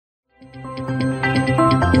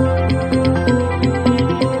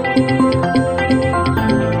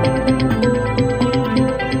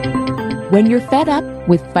When you're fed up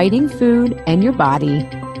with fighting food and your body,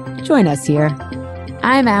 join us here.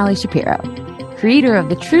 I'm Allie Shapiro, creator of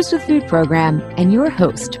the Truths with Food program and your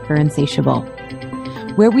host for Insatiable,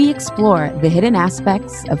 where we explore the hidden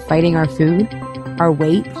aspects of fighting our food, our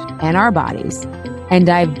weight, and our bodies, and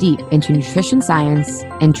dive deep into nutrition science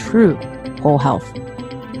and true whole health.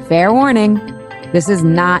 Fair warning, this is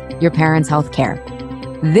not your parents' health care.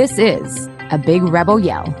 This is a big rebel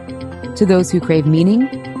yell to those who crave meaning,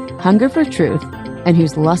 hunger for truth, and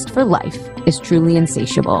whose lust for life is truly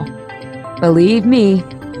insatiable. Believe me,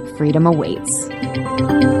 freedom awaits.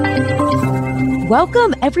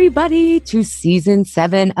 Welcome, everybody, to Season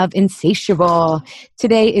 7 of Insatiable.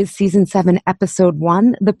 Today is Season 7, Episode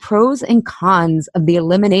 1, The Pros and Cons of the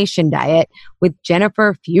Elimination Diet with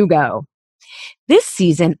Jennifer Fugo. This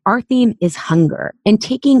season, our theme is hunger and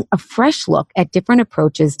taking a fresh look at different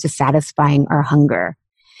approaches to satisfying our hunger.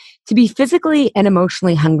 To be physically and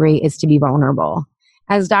emotionally hungry is to be vulnerable.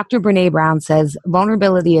 As Dr. Brené Brown says,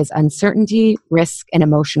 vulnerability is uncertainty, risk, and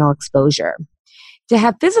emotional exposure. To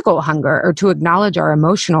have physical hunger or to acknowledge our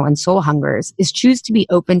emotional and soul hungers is choose to be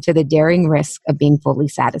open to the daring risk of being fully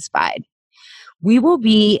satisfied. We will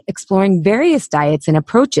be exploring various diets and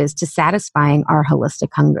approaches to satisfying our holistic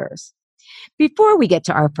hungers. Before we get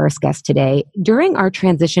to our first guest today, during our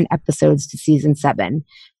transition episodes to Season 7,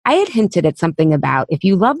 I had hinted at something about if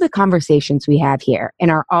you love the conversations we have here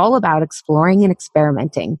and are all about exploring and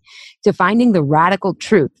experimenting to finding the radical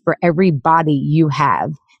truth for every body you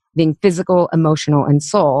have, being physical, emotional, and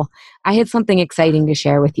soul, I had something exciting to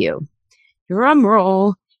share with you. Drum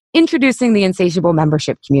roll, introducing the Insatiable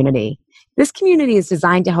membership community. This community is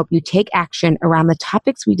designed to help you take action around the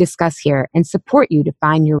topics we discuss here and support you to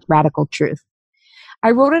find your radical truth.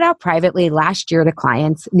 I rolled it out privately last year to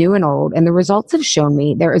clients, new and old, and the results have shown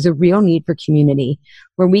me there is a real need for community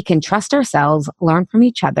where we can trust ourselves, learn from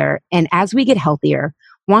each other, and as we get healthier,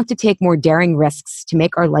 want to take more daring risks to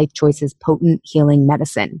make our life choices potent healing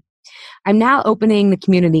medicine. I'm now opening the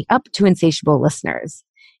community up to Insatiable listeners.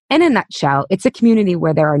 In a nutshell, it's a community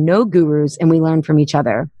where there are no gurus and we learn from each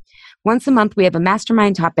other. Once a month, we have a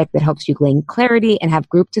mastermind topic that helps you gain clarity and have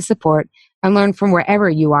group to support and learn from wherever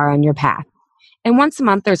you are on your path. And once a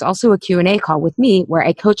month, there's also a Q&A call with me where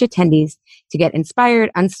I coach attendees to get inspired,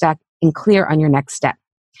 unstuck, and clear on your next step.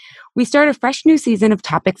 We start a fresh new season of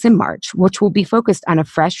topics in March, which will be focused on a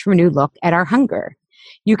fresh, renewed look at our hunger.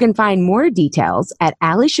 You can find more details at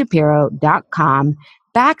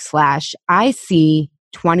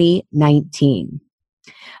allieshapiro.com/IC2019.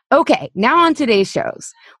 Okay, now on today's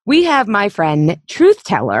shows. We have my friend, truth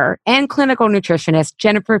teller, and clinical nutritionist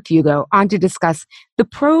Jennifer Fugo on to discuss the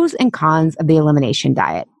pros and cons of the elimination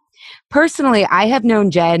diet. Personally, I have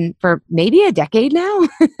known Jen for maybe a decade now,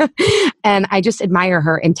 and I just admire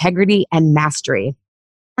her integrity and mastery.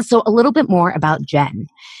 So a little bit more about Jen.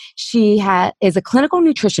 She is a clinical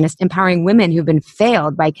nutritionist empowering women who've been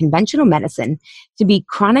failed by conventional medicine to beat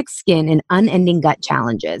chronic skin and unending gut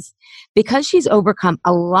challenges. Because she's overcome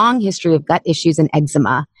a long history of gut issues and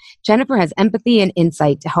eczema, Jennifer has empathy and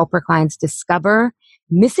insight to help her clients discover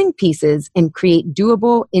missing pieces and create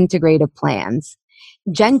doable integrative plans.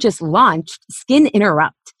 Jen just launched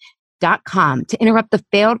SkinInterrupt.com to interrupt the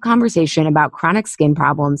failed conversation about chronic skin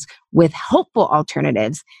problems with hopeful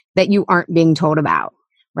alternatives that you aren't being told about.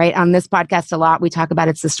 Right? On this podcast a lot, we talk about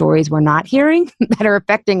it's the stories we're not hearing that are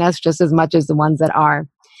affecting us just as much as the ones that are.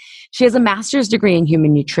 She has a master's degree in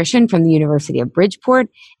human nutrition from the University of Bridgeport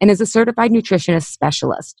and is a certified nutritionist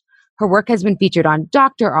specialist. Her work has been featured on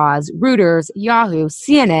Dr. Oz, Reuters, Yahoo,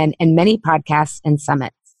 CNN, and many podcasts and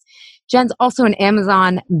summits. Jen's also an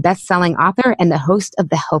Amazon best-selling author and the host of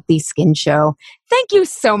the Healthy Skin Show. Thank you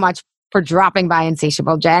so much for dropping by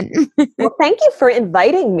Insatiable, Jen. Well, thank you for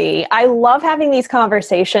inviting me. I love having these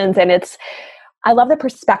conversations, and I love the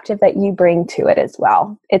perspective that you bring to it as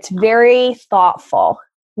well. It's very thoughtful,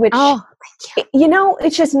 which,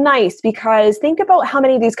 it's just nice because think about how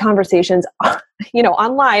many of these conversations,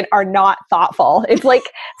 online are not thoughtful. It's like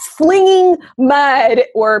slinging mud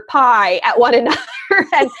or pie at one another.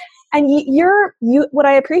 And what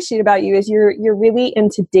I appreciate about you is you're really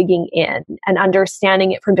into digging in and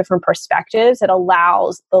understanding it from different perspectives. It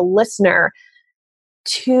allows the listener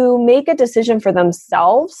to make a decision for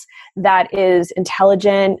themselves that is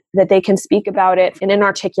intelligent, that they can speak about it in an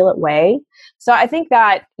articulate way. So I think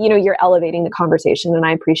that, you're elevating the conversation, and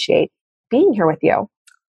I appreciate being here with you.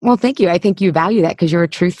 Well, thank you. I think you value that because you're a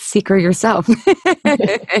truth seeker yourself.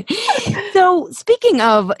 So speaking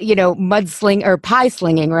of, mudsling or pie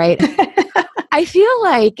slinging, right? I feel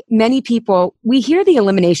like many people, we hear the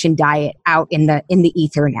elimination diet out in the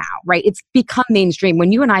ether now, right? It's become mainstream.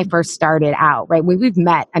 When you and I first started out, right? When we've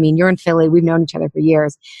met, I mean, you're in Philly, we've known each other for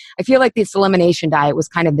years. I feel like this elimination diet was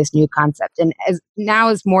kind of this new concept. And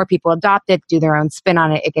as more people adopt it, do their own spin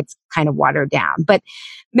on it, it gets kind of watered down. But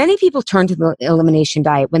many people turn to the elimination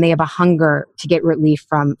diet when they have a hunger to get relief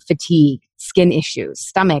from fatigue, skin issues,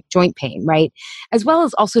 stomach, joint pain, right? As well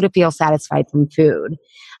as also to feel satisfied from food.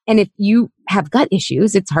 And if you have gut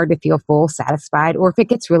issues, it's hard to feel full, satisfied, or if it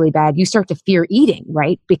gets really bad, you start to fear eating,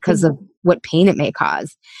 right? Because of what pain it may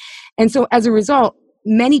cause. And so as a result,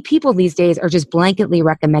 many people these days are just blanketly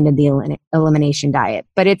recommended the elimination diet,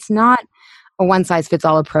 but it's not a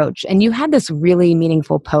one-size-fits-all approach. And you had this really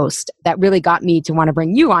meaningful post that really got me to want to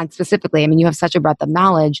bring you on specifically. I mean, you have such a breadth of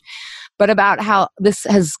knowledge, but about how this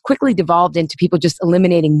has quickly devolved into people just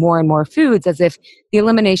eliminating more and more foods as if the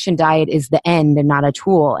elimination diet is the end and not a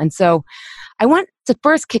tool. And so I want to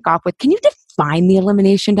first kick off with, can you define the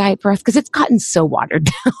elimination diet for us? Because it's gotten so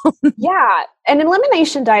watered down. Yeah. An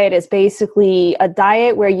elimination diet is basically a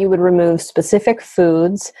diet where you would remove specific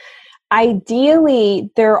foods.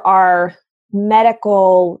 Ideally, there are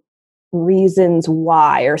medical reasons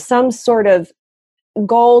why, or some sort of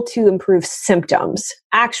goal to improve symptoms,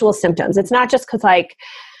 actual symptoms. It's not just because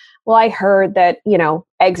well, I heard that,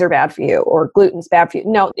 eggs are bad for you or gluten's bad for you.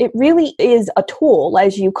 No, it really is a tool,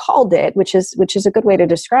 as you called it, which is a good way to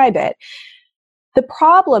describe it. The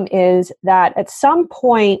problem is that at some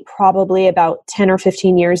point, probably about 10 or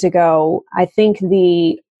 15 years ago, I think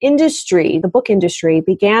the book industry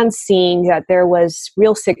began seeing that there was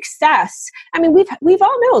real success. I mean, we've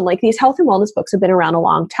all known, like, these health and wellness books have been around a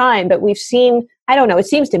long time, but we've seen, I don't know, it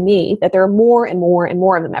seems to me that there are more and more and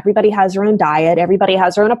more of them. Everybody has their own diet, everybody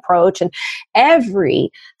has their own approach, and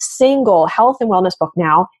every single health and wellness book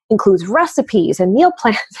now includes recipes and meal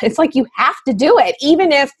plans. It's like you have to do it,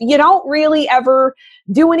 even if you don't really ever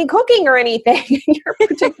do any cooking or anything in your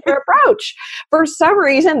particular approach. For some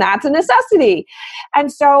reason, that's a necessity.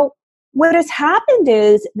 And so what has happened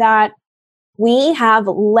is that we have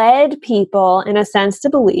led people, in a sense, to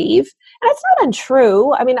believe, and it's not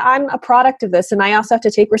untrue. I mean, I'm a product of this, and I also have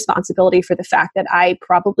to take responsibility for the fact that I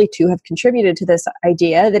probably too have contributed to this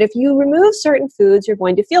idea that if you remove certain foods, you're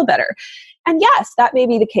going to feel better. And yes, that may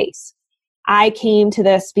be the case. I came to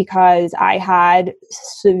this because I had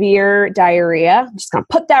severe diarrhea. I'm just going to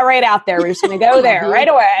put that right out there. We're just going to go there right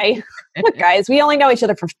away. Look, guys, we only know each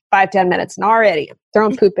other for 5-10 minutes, and already I'm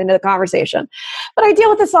throwing poop into the conversation. But I deal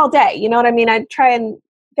with this all day. You know what I mean? I try and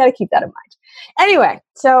got to keep that in mind. Anyway,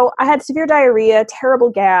 so I had severe diarrhea, terrible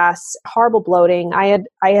gas, horrible bloating. I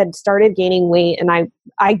had started gaining weight, and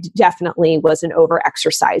I definitely was an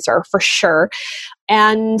over-exerciser for sure.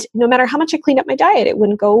 And no matter how much I cleaned up my diet, it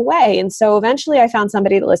wouldn't go away. And so eventually I found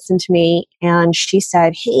somebody to listen to me, and she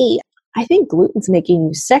said, "Hey, I think gluten's making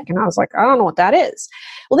you sick." And I was like, "I don't know what that is."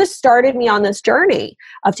 Well, this started me on this journey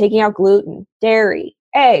of taking out gluten, dairy,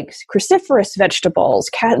 eggs, cruciferous vegetables,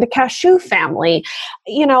 the cashew family,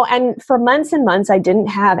 and for months and months, I didn't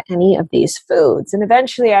have any of these foods. And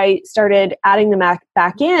eventually I started adding them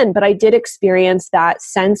back in, but I did experience that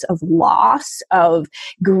sense of loss, of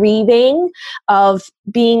grieving, of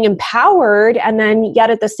being empowered, and then yet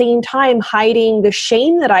at the same time hiding the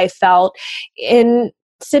shame that I felt in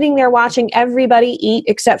sitting there watching everybody eat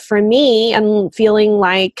except for me and feeling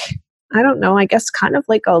like, I don't know, I guess kind of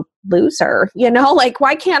like a loser, like,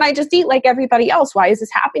 why can't I just eat like everybody else? Why is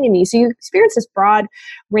this happening to me? So you experience this broad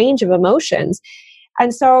range of emotions.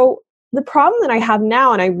 And so the problem that I have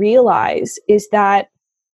now, and I realize, is that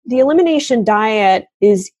the elimination diet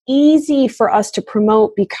is easy for us to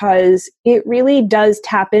promote because it really does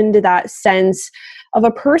tap into that sense of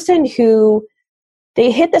a person who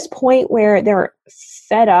they hit this point where they're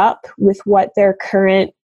fed up with what their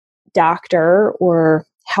current doctor or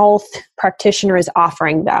health practitioner is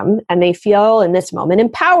offering them, and they feel in this moment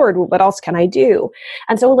empowered. What else can I do?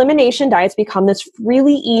 And so elimination diets become this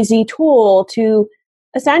really easy tool to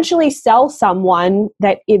essentially sell someone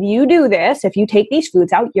that if you do this, if you take these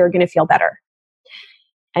foods out, you're going to feel better.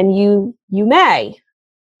 And you may,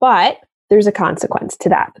 but there's a consequence to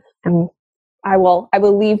that. And I will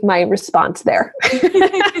leave my response there.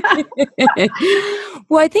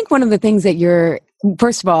 Well, I think one of the things that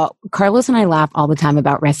first of all, Carlos and I laugh all the time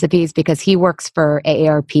about recipes because he works for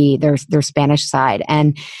AARP, their Spanish side.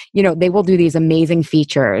 And, they will do these amazing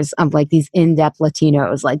features of like these in-depth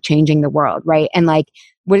Latinos, like changing the world, right? And like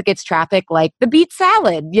when it gets traffic, like the beet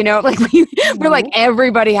salad, like we're like,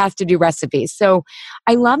 everybody has to do recipes. So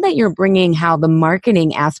I love that you're bringing how the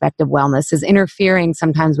marketing aspect of wellness is interfering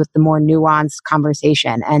sometimes with the more nuanced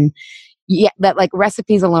conversation. And yeah, that like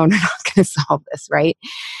recipes alone are not going to solve this, right?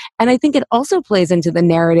 And I think it also plays into the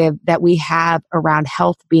narrative that we have around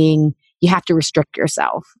health being, you have to restrict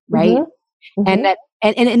yourself, right? Mm-hmm. And that,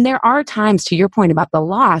 and there are times, to your point about the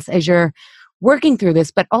loss, as you're working through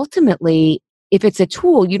this, but ultimately, if it's a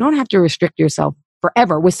tool, you don't have to restrict yourself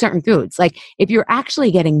forever with certain foods. Like if you're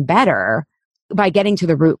actually getting better by getting to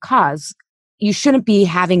the root cause, you shouldn't be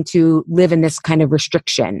having to live in this kind of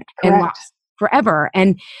restriction and loss forever.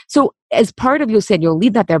 And so as part of, you said you'll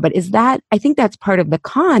leave that there, but is that, I think that's part of the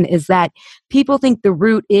con, is that people think the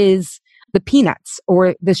root is the peanuts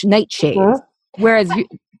or the nightshades. Whereas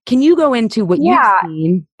can you go into what you've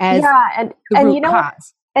seen as the root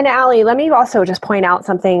cause? And Allie, let me also just point out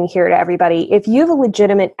something here to everybody. If you have a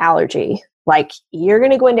legitimate allergy, like you're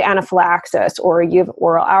going to go into anaphylaxis or you have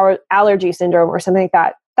oral allergy syndrome or something like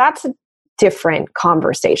that, that's a different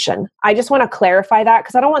conversation. I just want to clarify that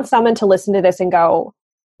because I don't want someone to listen to this and go,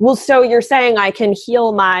 well, so you're saying I can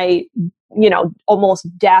heal my, almost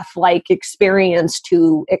death-like experience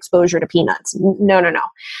to exposure to peanuts. No.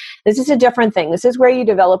 This is a different thing. This is where you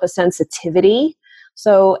develop a sensitivity.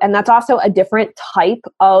 So, and that's also a different type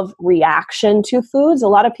of reaction to foods. A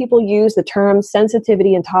lot of people use the term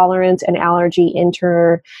sensitivity, intolerance, and allergy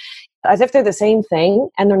as if they're the same thing,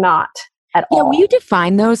 and they're not at all. Yeah, will you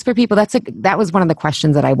define those for people? That was one of the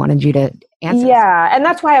questions that I wanted you to answer. Yeah, and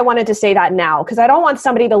that's why I wanted to say that now, because I don't want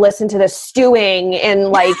somebody to listen to this stewing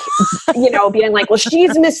and being like, well,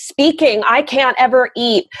 she's misspeaking. I can't ever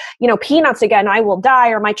eat, peanuts again. I will die,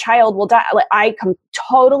 or my child will die. I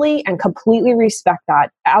totally and completely respect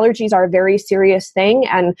that. Allergies are a very serious thing,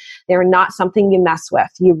 and they're not something you mess with.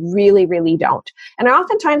 You really, really don't. And I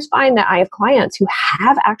oftentimes find that I have clients who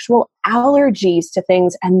have actual allergies to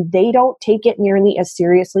things, and they don't take it nearly as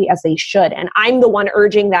seriously as they should. And I'm the one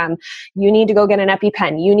urging them, you need to go get an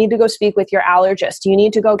EpiPen. You need to go speak with your allergist. You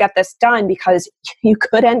need to go get this done because you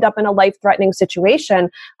could end up in a life-threatening situation.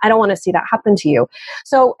 I don't want to see that happen to you.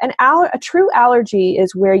 So a true allergy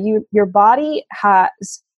is where your body has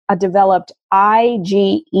developed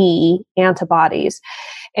IgE antibodies.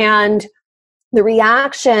 And the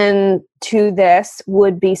reaction to this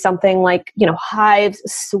would be something like, hives,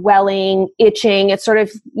 swelling, itching. It's sort of,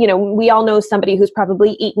 we all know somebody who's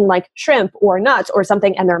probably eaten like shrimp or nuts or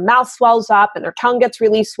something, and their mouth swells up and their tongue gets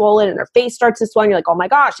really swollen and their face starts to swell. And you're like, oh my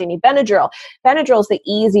gosh, they need Benadryl. Benadryl is the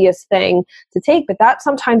easiest thing to take, but that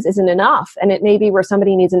sometimes isn't enough. And it may be where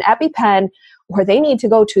somebody needs an EpiPen or they need to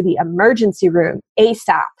go to the emergency room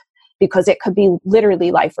ASAP because it could be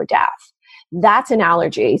literally life or death. That's an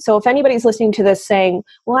allergy. So if anybody's listening to this saying,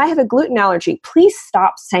 well, I have a gluten allergy, please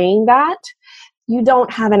stop saying that. You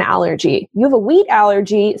don't have an allergy. You have a wheat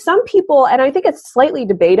allergy. Some people, and I think it's slightly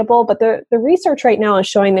debatable, but the research right now is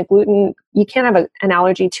showing that gluten, you can't have an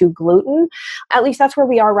allergy to gluten. At least that's where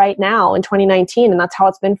we are right now in 2019, and that's how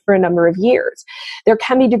it's been for a number of years. There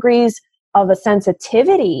can be degrees of a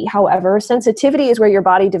sensitivity. However, sensitivity is where your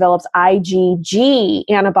body develops IgG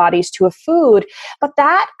antibodies to a food, but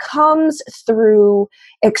that comes through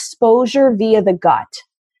exposure via the gut,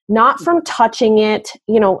 not from touching it.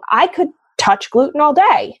 I could touch gluten all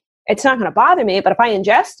day. It's not going to bother me, but if I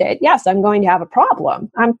ingest it, yes, I'm going to have a problem.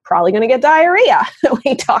 I'm probably going to get diarrhea that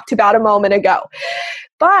we talked about a moment ago.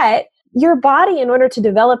 But your body, in order to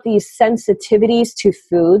develop these sensitivities to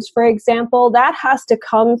foods, for example, that has to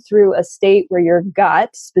come through a state where your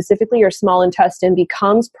gut, specifically your small intestine,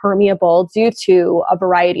 becomes permeable due to a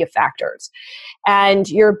variety of factors. And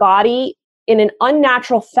your body, in an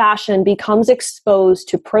unnatural fashion, becomes exposed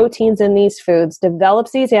to proteins in these foods,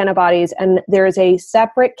 develops these antibodies, and there's a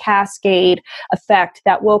separate cascade effect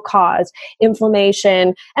that will cause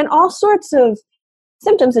inflammation and all sorts of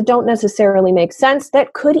symptoms that don't necessarily make sense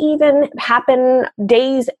that could even happen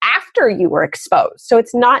days after you were exposed. So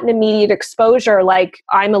it's not an immediate exposure like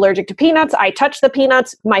I'm allergic to peanuts, I touch the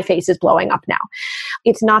peanuts, my face is blowing up now.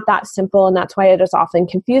 It's not that simple, and that's why it is often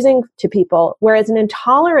confusing to people. Whereas an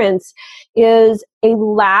intolerance is a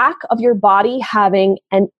lack of your body having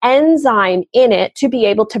an enzyme in it to be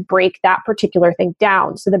able to break that particular thing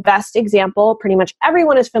down. So the best example pretty much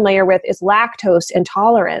everyone is familiar with is lactose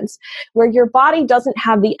intolerance, where your body doesn't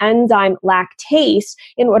have the enzyme lactase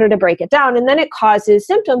in order to break it down. And then it causes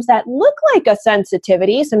symptoms that look like a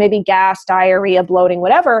sensitivity. So maybe gas, diarrhea, bloating,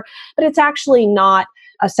 whatever, but it's actually not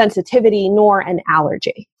a sensitivity nor an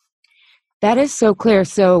allergy. That is so clear.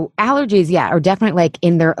 So allergies, are definitely like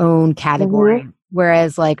in their own category. Mm-hmm.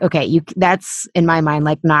 Whereas that's in my mind,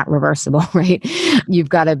 like not reversible, right? You've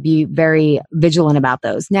got to be very vigilant about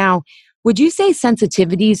those. Now, would you say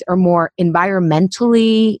sensitivities are more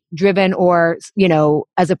environmentally driven or,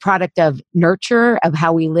 as a product of nurture of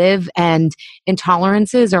how we live, and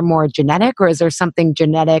intolerances are more genetic, or is there something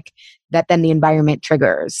genetic that then the environment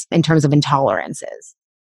triggers in terms of intolerances?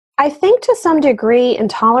 I think to some degree,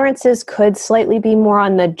 intolerances could slightly be more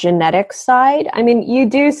on the genetic side. I mean, you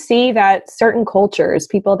do see that certain cultures,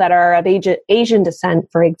 people that are of Asian descent,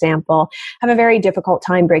 for example, have a very difficult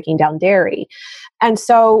time breaking down dairy. And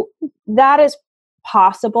so that is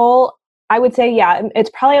possible. I would say, yeah,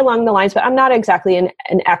 it's probably along the lines, but I'm not exactly an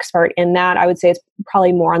expert in that. I would say it's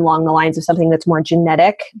probably more along the lines of something that's more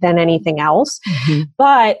genetic than anything else. Mm-hmm.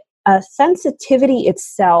 But sensitivity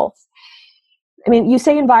itself, I mean, you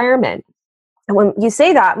say environment. And when you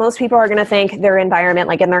say that, most people are going to think their environment,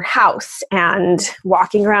 like in their house and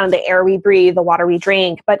walking around, the air we breathe, the water we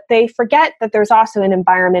drink. But they forget that there's also an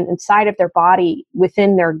environment inside of their body,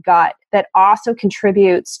 within their gut, that also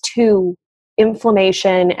contributes to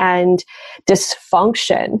inflammation and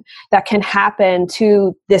dysfunction that can happen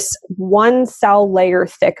to this one cell layer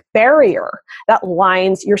thick barrier that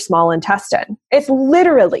lines your small intestine. It's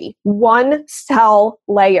literally one cell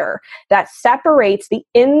layer that separates the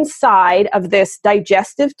inside of this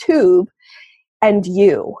digestive tube and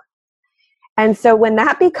you. And so when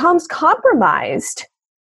that becomes compromised,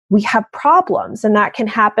 we have problems, and that can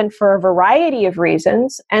happen for a variety of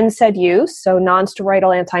reasons. NSAID use, so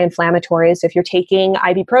non-steroidal anti-inflammatories, if you're taking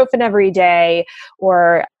ibuprofen every day,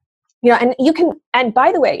 or, and you can, and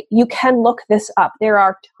by the way, you can look this up. There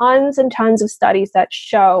are tons and tons of studies that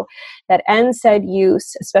show that NSAID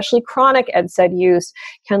use, especially chronic NSAID use,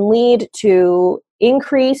 can lead to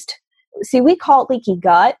increased, we call it leaky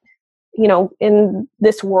gut, in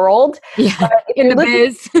this world. Yeah, in the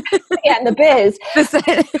biz. Yeah, in the biz.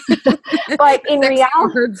 But in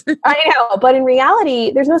reality, I know, but in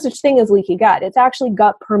reality, there's no such thing as leaky gut. It's actually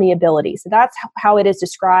gut permeability. So that's how it is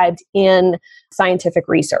described in scientific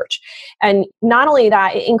research. And not only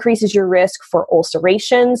that, it increases your risk for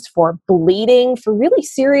ulcerations, for bleeding, for really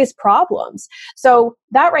serious problems. So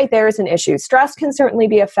that right there is an issue. Stress can certainly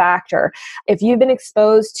be a factor. If you've been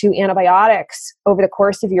exposed to antibiotics over the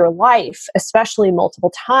course of your life, especially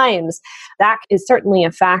multiple times, that is certainly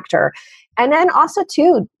a factor. And then also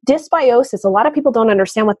too, dysbiosis. A lot of people don't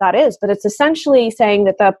understand what that is, but it's essentially saying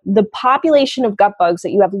that the population of gut bugs that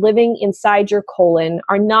you have living inside your colon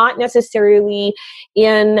are not necessarily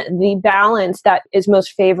in the balance that is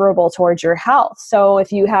most favorable towards your health. So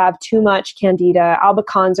if you have too much Candida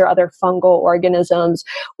albicans or other fungal organisms,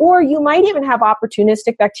 or you might even have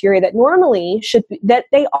opportunistic bacteria that normally that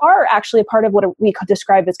they are actually a part of what we could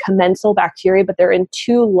describe as commensal bacteria, but they're in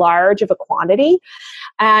too large of a quantity,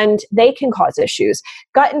 and they can cause issues.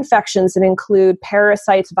 Gut infections that include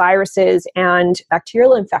parasites, viruses, and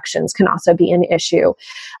bacterial infections can also be an issue.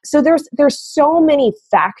 So there's so many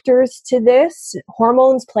factors to this.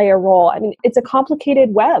 Hormones play a role. I mean, it's a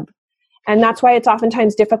complicated web. And that's why it's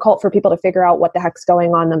oftentimes difficult for people to figure out what the heck's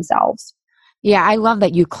going on themselves. Yeah, I love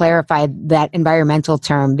that you clarified that environmental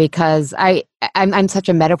term, because I'm such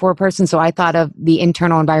a metaphor person. So I thought of the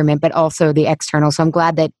internal environment, but also the external. So I'm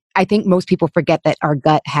glad that I think most people forget that our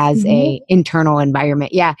gut has a internal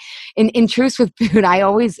environment. Yeah. In Truths with Food, I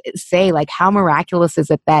always say, like, how miraculous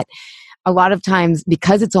is it that a lot of times,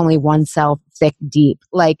 because it's only one cell thick deep,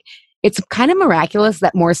 like, it's kind of miraculous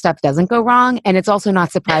that more stuff doesn't go wrong. And it's also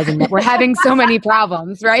not surprising that we're having so many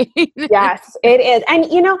problems, right? Yes, it is. And,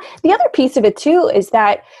 the other piece of it too is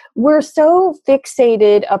that we're so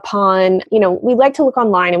fixated upon, we like to look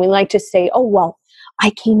online and we like to say, oh, well, I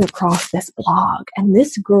came across this blog and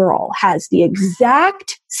this girl has the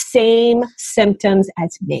exact same symptoms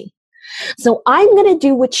as me. So I'm going to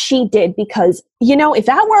do what she did because, if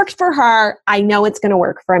that worked for her, I know it's going to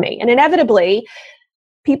work for me. And inevitably,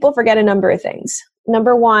 people forget a number of things.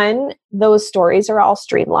 Number one, those stories are all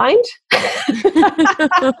streamlined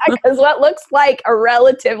because what looks like a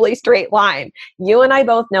relatively straight line, you and I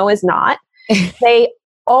both know is not. They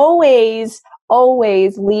always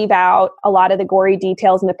leave out a lot of the gory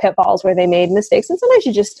details and the pitfalls where they made mistakes. And sometimes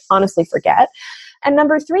you just honestly forget. And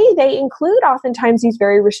number three, they include oftentimes these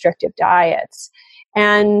very restrictive diets.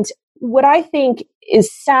 And what I think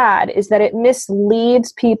is sad is that it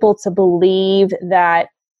misleads people to believe that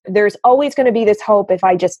there's always going to be this hope if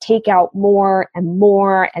I just take out more and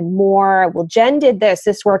more and more. Well, Jen did this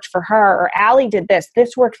worked for her, or Allie did this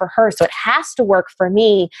worked for her, so it has to work for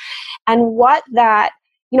me. And what that,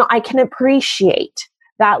 I can appreciate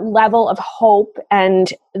that level of hope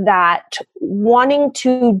and that wanting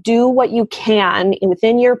to do what you can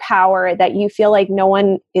within your power that you feel like no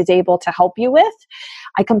one is able to help you with.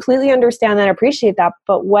 I completely understand and appreciate that.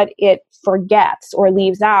 But what it forgets or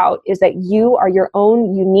leaves out is that you are your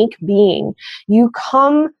own unique being. You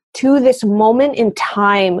come to this moment in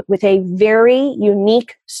time with a very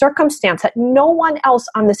unique circumstance that no one else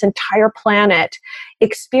on this entire planet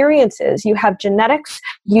experiences. You have genetics,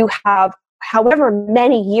 you have however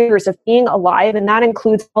many years of being alive, and that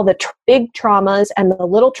includes all the big traumas and the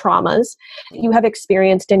little traumas you have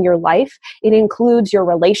experienced in your life. It includes your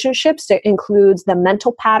relationships. It includes the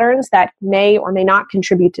mental patterns that may or may not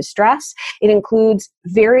contribute to stress. It includes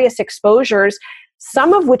various exposures,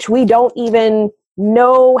 some of which we don't even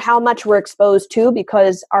know how much we're exposed to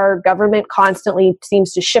because our government constantly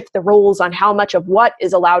seems to shift the rules on how much of what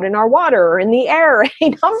is allowed in our water or in the air, a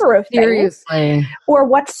number of things. Seriously. Or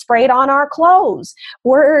what's sprayed on our clothes,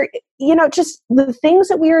 or, just the things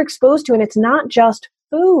that we are exposed to. And it's not just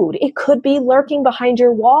food. It could be lurking behind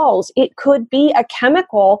your walls. It could be a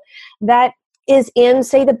chemical that is in,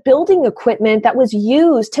 say, the building equipment that was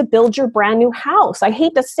used to build your brand new house. I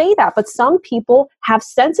hate to say that, but some people have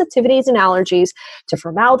sensitivities and allergies to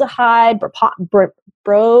formaldehyde,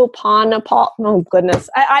 propanol. Oh goodness.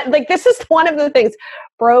 I like, this is one of the things,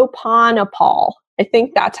 propanol. I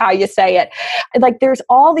think that's how you say it. Like, there's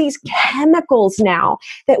all these chemicals now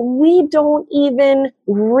that we don't even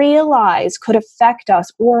realize could affect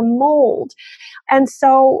us, or mold. And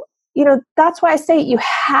so, that's why I say you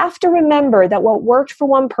have to remember that what worked for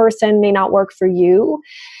one person may not work for you.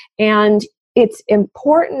 And it's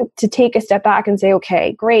important to take a step back and say,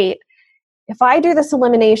 okay, great. If I do this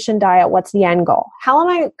elimination diet, what's the end goal? How am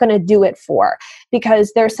I going to do it for?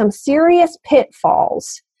 Because there's some serious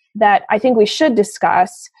pitfalls that I think we should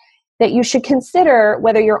discuss, that you should consider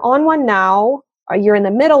whether you're on one now, or you're in the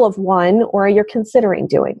middle of one, or you're considering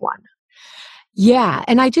doing one. Yeah.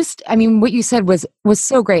 And what you said was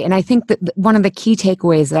so great. And I think that one of the key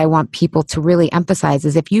takeaways that I want people to really emphasize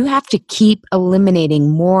is, if you have to keep eliminating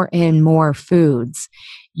more and more foods,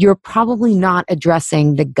 you're probably not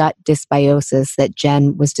addressing the gut dysbiosis that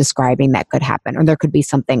Jen was describing that could happen, or there could be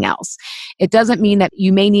something else. It doesn't mean that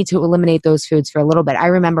you may need to eliminate those foods for a little bit. I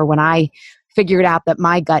remember when I figured out that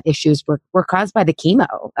my gut issues were caused by the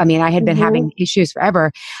chemo. I mean, I had been having issues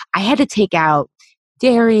forever. I had to take out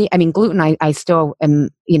dairy. I mean, gluten, I still am,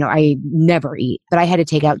 I never eat, but I had to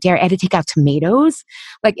take out dairy. I had to take out tomatoes.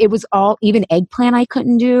 Like, it was all, even eggplant I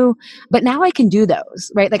couldn't do, but now I can do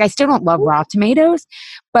those, right? Like, I still don't love raw tomatoes,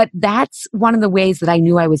 but that's one of the ways that I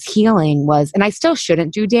knew I was healing was, and I still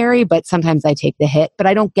shouldn't do dairy, but sometimes I take the hit, but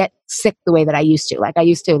I don't get sick the way that I used to. Like, I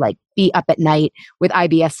used to be up at night with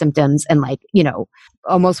IBS symptoms and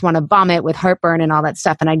almost want to vomit with heartburn and all that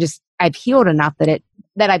stuff. And I've healed enough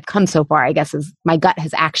that I've come so far, I guess, is my gut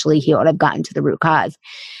has actually healed. I've gotten to the root cause.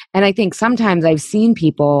 And I think sometimes I've seen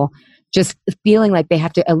people just feeling like they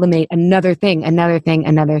have to eliminate another thing.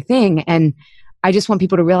 And I just want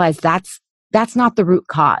people to realize that's not the root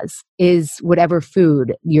cause, is whatever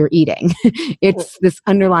food you're eating. It's this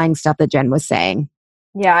underlying stuff that Jen was saying.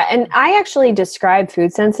 Yeah. And I actually describe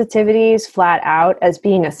food sensitivities flat out as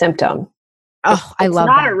being a symptom. Oh, I love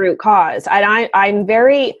that. It's not a root cause. And I'm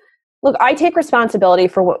very... Look, I take responsibility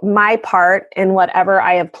for my part in whatever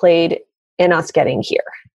I have played in us getting here.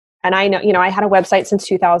 And I know, I had a website since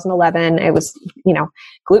 2011. It was,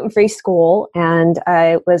 gluten-free school. And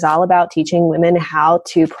I was all about teaching women how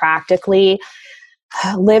to practically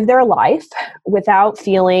live their life without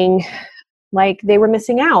feeling like they were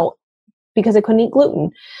missing out because they couldn't eat gluten.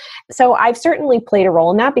 So I've certainly played a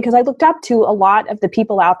role in that, because I looked up to a lot of the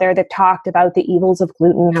people out there that talked about the evils of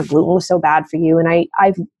gluten, how gluten was so bad for you. And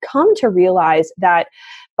I've come to realize that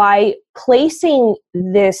by placing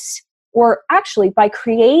this, or actually by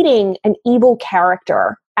creating an evil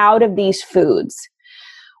character out of these foods,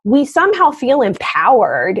 we somehow feel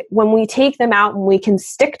empowered when we take them out and we can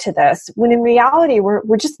stick to this, when in reality,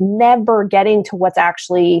 we're just never getting to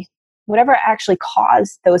whatever actually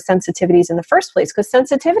caused those sensitivities in the first place. Because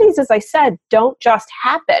sensitivities, as I said, don't just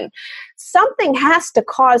happen. Something has to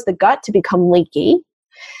cause the gut to become leaky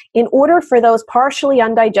in order for those partially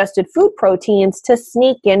undigested food proteins to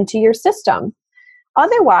sneak into your system.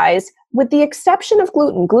 Otherwise, with the exception of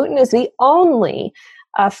gluten is the only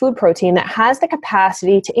food protein that has the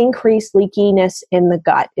capacity to increase leakiness in the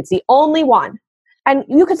gut. It's the only one. And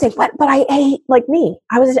you could say, but I ate like me.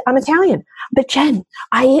 I'm Italian. But Jen,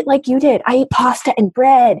 I ate like you did. I ate pasta and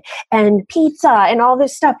bread and pizza and all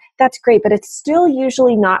this stuff. That's great, but it's still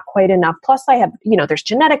usually not quite enough. Plus I have, there's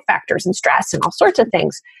genetic factors and stress and all sorts of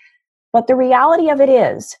things. But the reality of it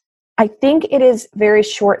is, I think it is very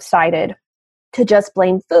short-sighted to just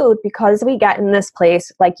blame food, because we get in this place,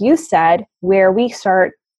 like you said, where we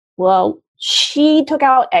start, well, she took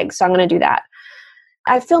out eggs, so I'm going to do that.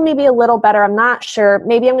 I feel maybe a little better. I'm not sure.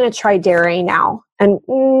 Maybe I'm going to try dairy now. And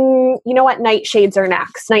you know what? Nightshades are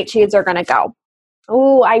next. Nightshades are going to go.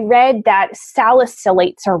 Oh, I read that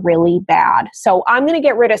salicylates are really bad. So I'm going to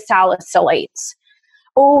get rid of salicylates.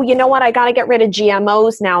 Oh, you know what? I got to get rid of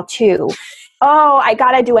GMOs now too. Oh, I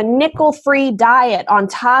got to do a nickel-free diet on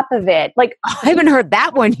top of it. Like, I haven't heard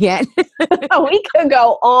that one yet. we could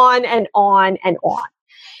go on and on and on.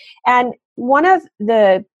 And one of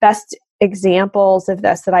the best examples of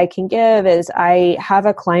this that I can give is I have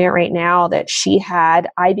a client right now that she had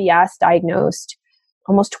IBS diagnosed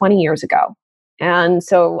almost 20 years ago. And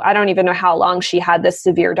so I don't even know how long she had this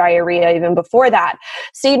severe diarrhea even before that.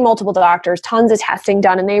 Seen multiple doctors, tons of testing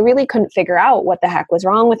done, and they really couldn't figure out what the heck was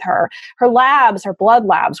wrong with her. Her labs, her blood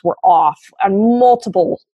labs were off on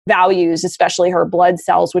multiple values, especially her blood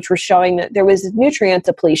cells, which were showing that there was nutrient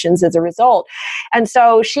depletions as a result. And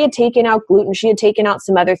so she had taken out gluten, she had taken out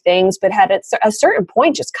some other things, but had at a certain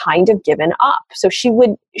point just kind of given up. So she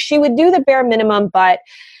would do the bare minimum, but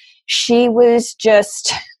she was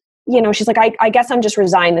just, she's like, I guess I'm just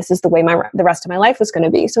resigned. This is the way the rest of my life was going to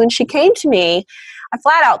be. So when she came to me, I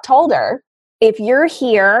flat out told her, if you're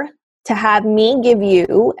here to have me give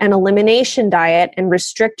you an elimination diet and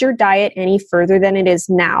restrict your diet any further than it is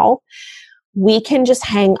now, we can just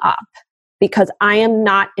hang up, because I am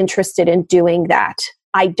not interested in doing that.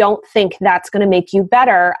 I don't think that's going to make you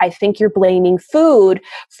better. I think you're blaming food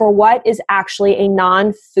for what is actually a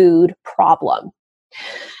non-food problem.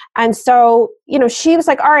 And so, she was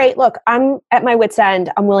like, all right, look, I'm at my wit's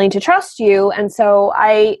end. I'm willing to trust you. And so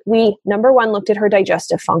we, number one, looked at her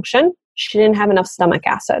digestive function. She didn't have enough stomach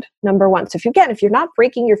acid, number one. So if you're not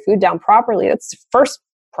breaking your food down properly, that's the first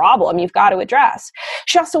problem you've got to address.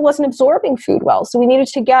 She also wasn't absorbing food well. So we needed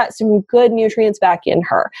to get some good nutrients back in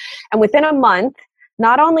her. And within a month,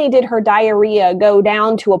 not only did her diarrhea go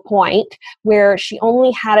down to a point where she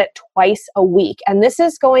only had it twice a week. And this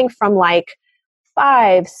is going from like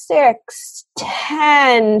 5, 6,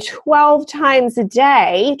 10, 12 times a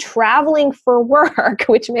day, traveling for work,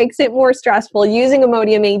 which makes it more stressful, using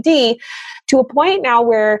ammonium AD, to a point now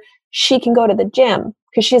where she can go to the gym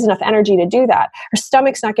because she has enough energy to do that. Her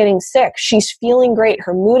stomach's not getting sick. She's feeling great.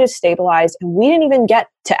 Her mood is stabilized. And we didn't even get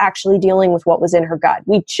to actually dealing with what was in her gut.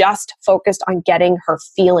 We just focused on getting her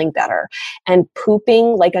feeling better and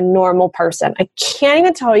pooping like a normal person. I can't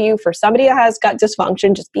even tell you, for somebody who has gut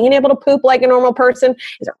dysfunction, just being able to poop like a normal person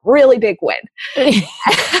is a really big win.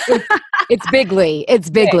 It's bigly. It's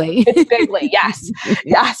bigly. It's bigly. Yes.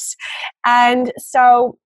 Yes. And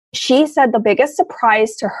so she said the biggest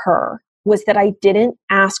surprise to her was that I didn't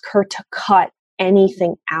ask her to cut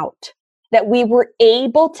anything out, that we were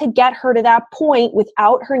able to get her to that point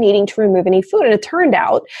without her needing to remove any food. And it turned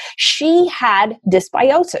out she had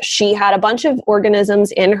dysbiosis. She had a bunch of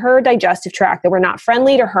organisms in her digestive tract that were not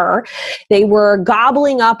friendly to her. They were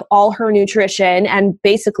gobbling up all her nutrition, and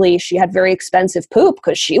basically she had very expensive poop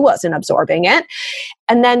because she wasn't absorbing it.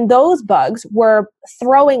 And then those bugs were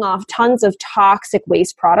throwing off tons of toxic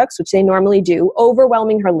waste products, which they normally do,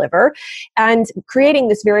 overwhelming her liver and creating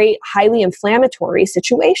this very highly inflammatory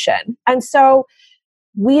situation. And so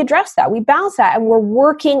we addressed that, we balanced that, and we're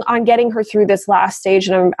working on getting her through this last stage.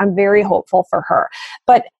 And I'm very hopeful for her.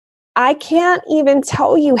 But I can't even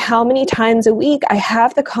tell you how many times a week I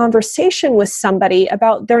have the conversation with somebody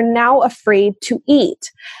about they're now afraid to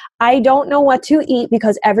eat. I don't know what to eat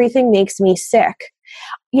because everything makes me sick.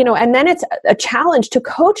 And then it's a challenge to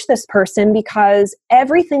coach this person because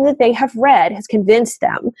everything that they have read has convinced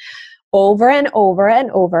them over and over and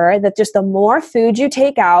over that just the more food you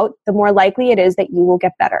take out, the more likely it is that you will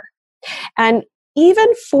get better. And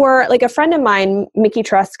even for like a friend of mine, Mickey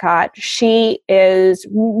Truscott, she is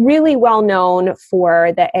really well known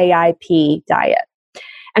for the AIP diet.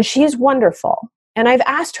 And she's wonderful. And I've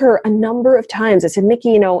asked her a number of times, I said,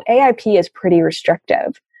 Mickey, AIP is pretty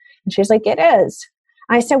restrictive. And she's like, it is.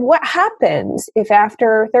 I said, what happens if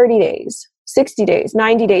after 30 days, 60 days,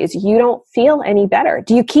 90 days, you don't feel any better?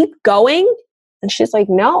 Do you keep going? And she's like,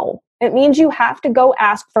 no. It means you have to go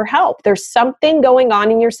ask for help. There's something going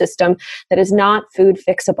on in your system that is not food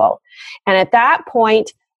fixable. And at that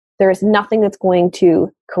point, there is nothing that's going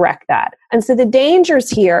to correct that. And so the dangers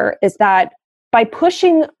here is that by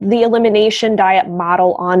pushing the elimination diet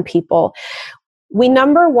model on people, we,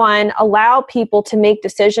 number one, allow people to make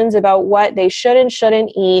decisions about what they should and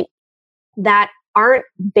shouldn't eat that aren't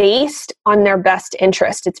based on their best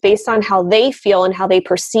interest. It's based on how they feel and how they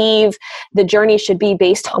perceive the journey should be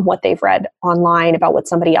based on what they've read online about what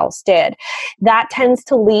somebody else did. That tends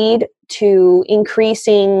to lead to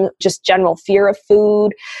increasing just general fear of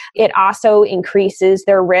food. It also increases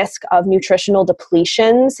their risk of nutritional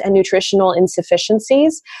depletions and nutritional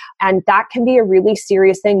insufficiencies. And that can be a really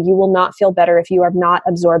serious thing. You will not feel better if you are not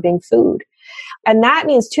absorbing food. And that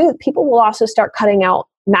means too, people will also start cutting out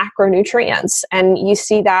macronutrients. And you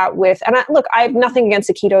see that with, and look, I have nothing against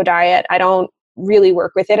the keto diet. I don't really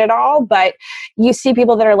work with it at all, but you see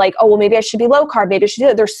people that are like, oh, well, maybe I should be low carb. Maybe I should do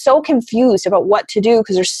it. They're so confused about what to do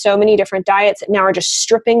because there's so many different diets that now are just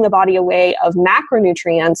stripping the body away of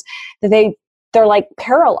macronutrients that they're like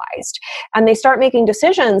paralyzed, and they start making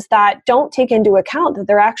decisions that don't take into account that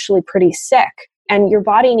they're actually pretty sick, and your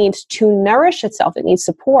body needs to nourish itself. It needs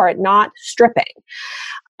support, not stripping.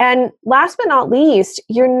 And last but not least,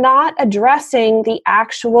 you're not addressing the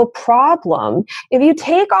actual problem. If you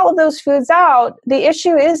take all of those foods out, the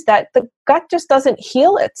issue is that the gut just doesn't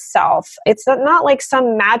heal itself. It's not like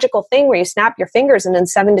some magical thing where you snap your fingers and in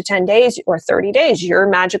 7 to 10 days or 30 days, you're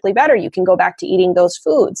magically better. You can go back to eating those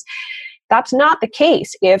foods. That's not the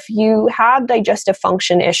case. If you have digestive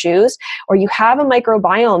function issues or you have a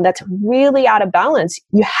microbiome that's really out of balance,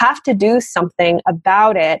 you have to do something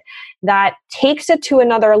about it that takes it to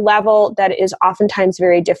another level that is oftentimes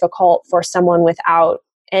very difficult for someone without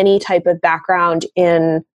any type of background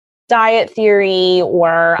in diet theory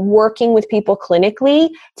or working with people clinically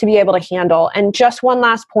to be able to handle. And just one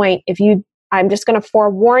last point, I'm just going to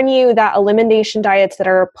forewarn you that elimination diets that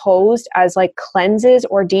are posed as like cleanses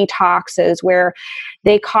or detoxes, where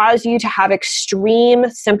they cause you to have extreme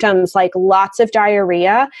symptoms like lots of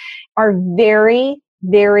diarrhea, are very,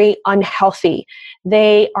 very unhealthy.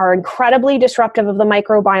 They are incredibly disruptive of the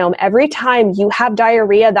microbiome. Every time you have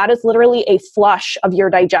diarrhea, that is literally a flush of your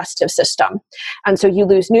digestive system. And so you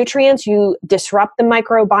lose nutrients, you disrupt the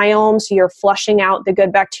microbiome, so you're flushing out the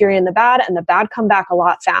good bacteria and the bad come back a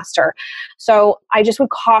lot faster. So I just would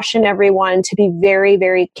caution everyone to be very,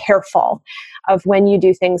 very careful of when you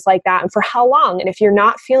do things like that and for how long. And if you're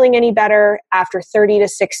not feeling any better after 30 to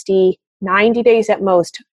 60, 90 days at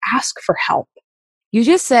most, ask for help. You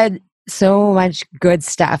just said so much good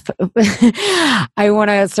stuff. I want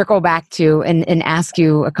to circle back to and ask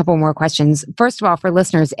you a couple more questions. First of all, for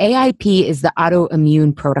listeners, AIP is the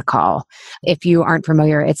autoimmune protocol. If you aren't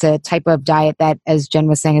familiar, it's a type of diet that, as Jen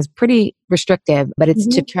was saying, is pretty restrictive, but it's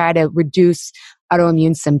to try to reduce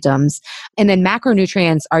autoimmune symptoms. And then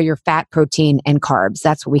macronutrients are your fat, protein, and carbs.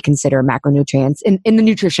 That's what we consider macronutrients in the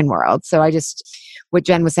nutrition world. So what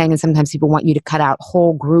Jen was saying is sometimes people want you to cut out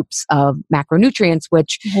whole groups of macronutrients,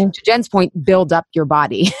 which to Jen's point, build up your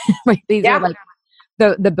body. Right? These are like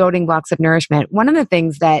the building blocks of nourishment. One of the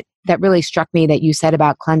things that really struck me that you said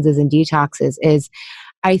about cleanses and detoxes is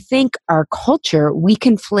I think our culture, we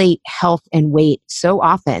conflate health and weight so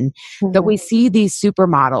often that we see these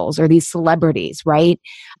supermodels or these celebrities, right,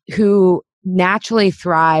 who naturally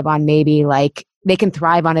thrive on maybe like they can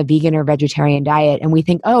thrive on a vegan or vegetarian diet. And we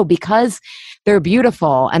think, oh, because they're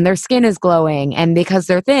beautiful and their skin is glowing and because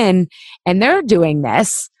they're thin and they're doing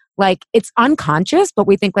this, like it's unconscious, but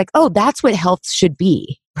we think like, oh, that's what health should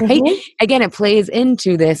be, right? Again, it plays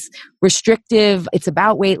into this restrictive, it's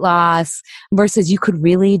about weight loss versus you could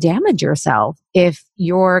really damage yourself if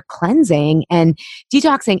you're cleansing and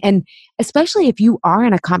detoxing. And especially if you are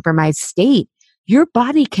in a compromised state, your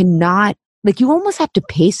body cannot, like you almost have to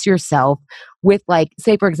pace yourself with like,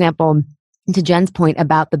 say, for example, to Jen's point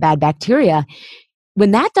about the bad bacteria,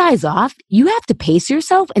 when that dies off, you have to pace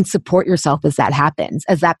yourself and support yourself as that happens,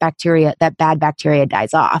 as that bad bacteria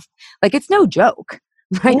dies off. Like it's no joke,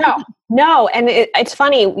 right? No. And it's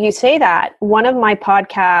funny you say that. One of my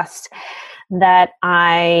podcasts that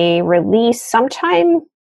I released sometime,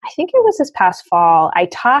 I think it was this past fall, I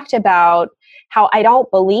talked about how I don't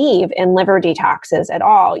believe in liver detoxes at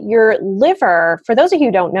all. Your liver, for those of you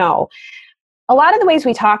who don't know, a lot of the ways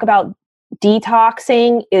we talk about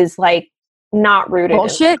detoxing is like not rooted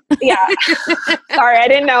bullshit. Yeah. Sorry, I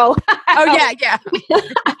didn't know. Oh yeah.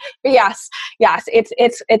 Yes.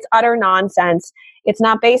 It's utter nonsense. It's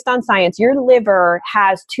not based on science. Your liver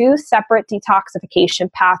has two separate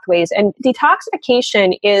detoxification pathways, and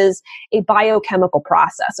detoxification is a biochemical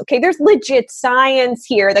process. Okay, there's legit science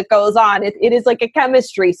here that goes on. It is like a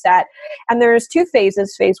chemistry set, and there's two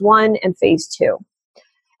phases: phase 1 and phase 2.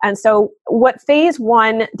 And so what phase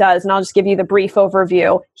 1 does, and I'll just give you the brief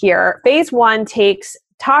overview here. Phase 1 takes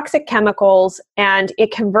toxic chemicals and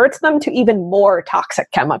it converts them to even more toxic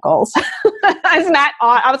chemicals. Isn't that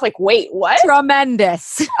odd? I was like, wait, what?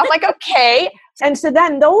 Tremendous. I'm like, okay. And so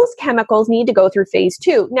then those chemicals need to go through phase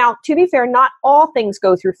 2. Now, to be fair, not all things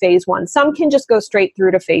go through phase 1. Some can just go straight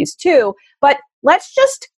through to phase 2. But let's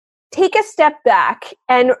just take a step back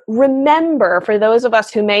and remember, for those of us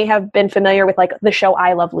who may have been familiar with like the show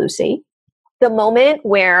I Love Lucy, the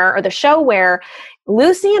show where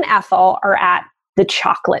Lucy and Ethel are at the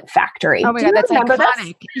chocolate factory. Oh my God, that's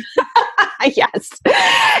iconic. Yes.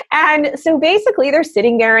 And so basically they're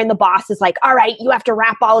sitting there and the boss is like, all right, you have to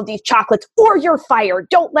wrap all of these chocolates or you're fired.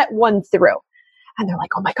 Don't let one through. And they're like,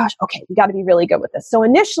 oh my gosh, okay, we got to be really good with this. So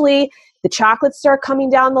initially the chocolates start coming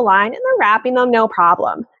down the line and they're wrapping them, no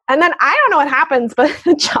problem. And then I don't know what happens, but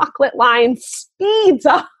the chocolate line speeds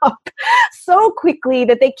up so quickly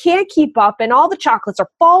that they can't keep up. And all the chocolates are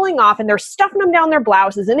falling off and they're stuffing them down their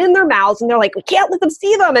blouses and in their mouths. And they're like, we can't let them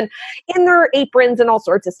see them, and in their aprons and all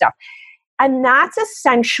sorts of stuff. And that's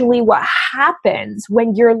essentially what happens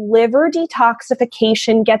when your liver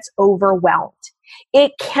detoxification gets overwhelmed.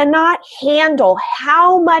 It cannot handle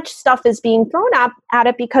how much stuff is being thrown up at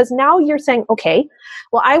it, because now you're saying, okay,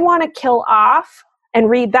 well, I want to kill off and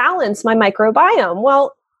rebalance my microbiome.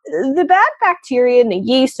 Well, the bad bacteria and the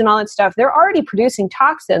yeast and all that stuff, they're already producing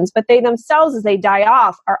toxins, but they themselves, as they die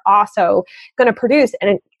off, are also going to produce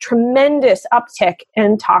a tremendous uptick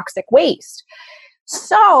in toxic waste.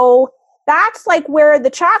 So that's like where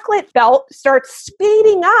the chocolate belt starts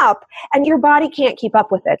speeding up and your body can't keep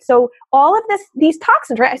up with it. So all of these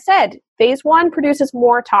toxins, right? I said phase 1 produces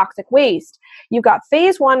more toxic waste. You've got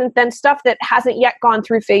phase 1 and then stuff that hasn't yet gone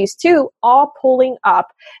through phase 2, all pulling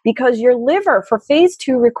up because your liver for phase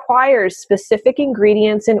 2 requires specific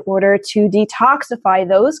ingredients in order to detoxify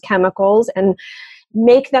those chemicals and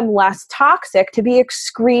make them less toxic to be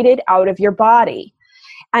excreted out of your body.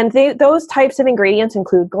 And those types of ingredients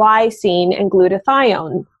include glycine and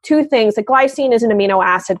glutathione. Two things: the glycine is an amino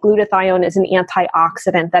acid, glutathione is an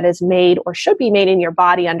antioxidant that is made or should be made in your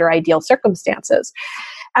body under ideal circumstances.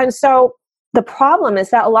 And so the problem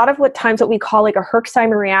is that a lot of what we call like a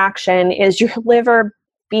Herxheimer reaction is your liver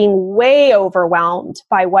being way overwhelmed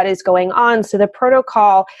by what is going on. So the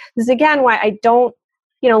protocol, this is again why I don't,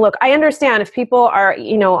 look, I understand if people are,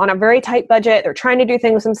 on a very tight budget, they're trying to do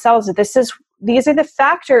things themselves. These are the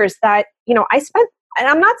factors that, I spent, and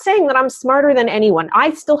I'm not saying that I'm smarter than anyone.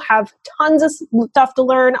 I still have tons of stuff to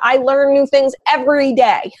learn. I learn new things every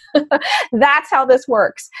day. That's how this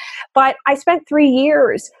works. But I spent 3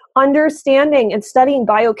 years understanding and studying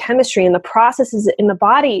biochemistry and the processes in the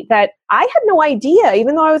body that I had no idea,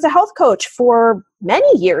 even though I was a health coach for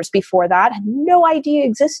many years before that, had no idea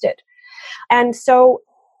existed. And so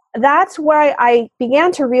that's why I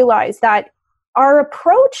began to realize that our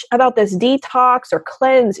approach about this detox or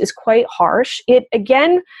cleanse is quite harsh. It,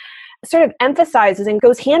 again, sort of emphasizes and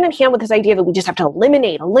goes hand in hand with this idea that we just have to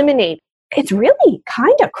eliminate. It's really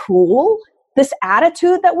kind of cruel, this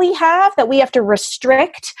attitude that we have to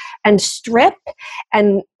restrict and strip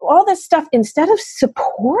and all this stuff, instead of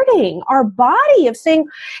supporting our body, of saying,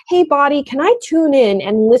 hey, body, can I tune in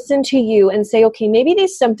and listen to you and say, okay, maybe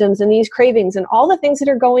these symptoms and these cravings and all the things that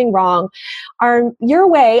are going wrong are your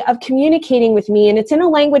way of communicating with me. And it's in a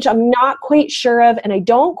language I'm not quite sure of, and I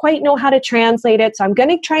don't quite know how to translate it. So I'm going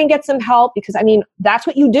to try and get some help, because that's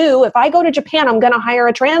what you do. If I go to Japan, I'm going to hire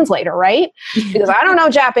a translator, right? Because I don't know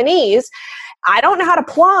Japanese. I don't know how to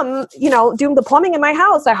plumb, do the plumbing in my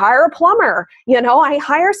house. I hire a plumber, I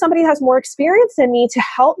hire somebody who has more experience than me to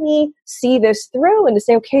help me see this through and to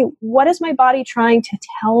say, okay, what is my body trying to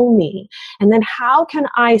tell me? And then how can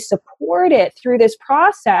I support it through this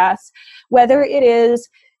process, whether it is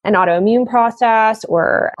an autoimmune process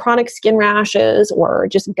or chronic skin rashes or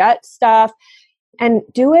just gut stuff, and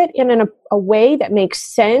do it in a way that makes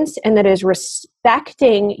sense and that is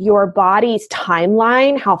respecting your body's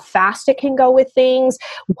timeline, how fast it can go with things,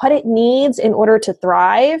 what it needs in order to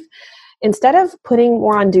thrive, instead of putting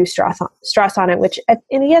more undue stress on it, which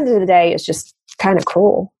in the end of the day is just kind of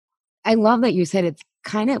cruel. I love that you said it's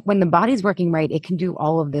kind of, when the body's working right, it can do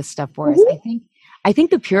all of this stuff for us. I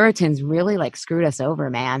think the Puritans really screwed us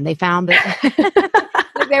over, man. They found that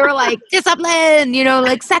they were like, discipline,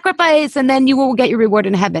 sacrifice, and then you will get your reward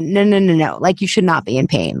in heaven. No. You should not be in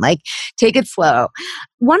pain. Take it slow.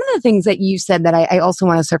 One of the things that you said that I also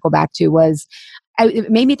want to circle back to was,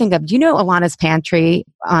 it made me think of, do you know Alana's Pantry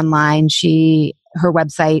online? Her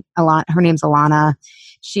website, her name's Alana.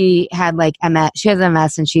 She had MS. She has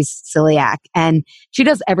MS and she's celiac, and she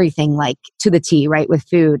does everything to the T, right, with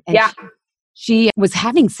food. And yeah. She was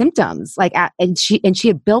having symptoms and she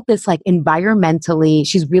had built this environmentally,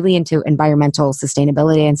 she's really into environmental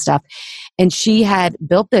sustainability and stuff. And she had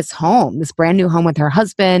built this brand new home with her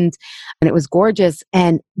husband, and it was gorgeous.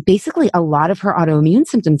 And basically a lot of her autoimmune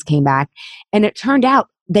symptoms came back, and it turned out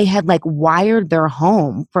they had wired their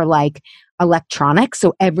home for electronics.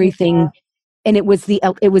 So everything and it was the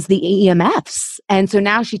EMFs. And so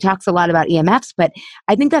now she talks a lot about EMFs, but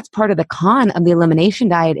I think that's part of the con of the elimination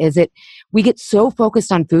diet is we get so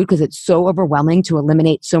focused on food because it's so overwhelming to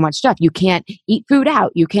eliminate so much stuff. You can't eat food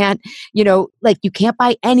out. You can't, you can't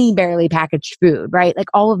buy any barely packaged food, right? Like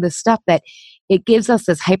all of this stuff that it gives us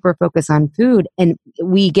this hyper focus on food, and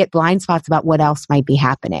we get blind spots about what else might be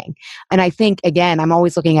happening. And I think, again, I'm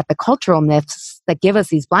always looking at the cultural myths that give us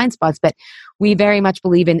these blind spots, but we very much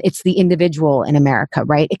believe in it's the individual in America,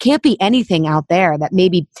 right? It can't be anything out there that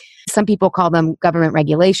maybe some people call them government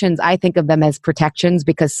regulations. I think of them as protections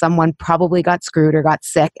because someone probably got screwed or got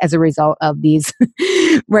sick as a result of these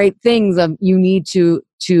right things of you need to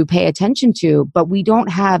pay attention to, but we don't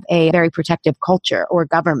have a very protective culture or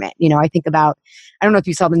government. I think about, I don't know if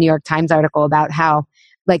you saw the New York Times article about how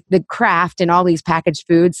like the Kraft and all these packaged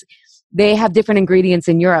foods, they have different ingredients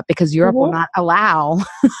in Europe because Europe will not allow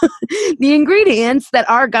the ingredients that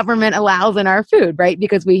our government allows in our food, right?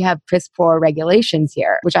 Because we have piss poor regulations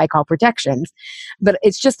here, which I call protections. But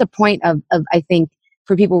it's just a point of I think,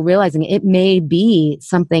 for people realizing it may be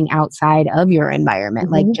something outside of your environment,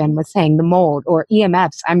 like Jen was saying, the mold or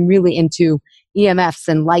EMFs. I'm really into EMFs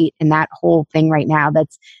and light and that whole thing right now.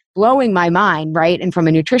 That's blowing my mind, right? And from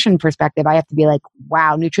a nutrition perspective, I have to be like,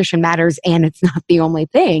 wow, nutrition matters, and it's not the only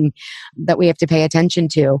thing that we have to pay attention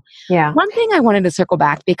to. Yeah. One thing I wanted to circle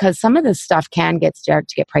back, because some of this stuff can start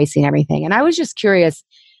to get pricey and everything. And I was just curious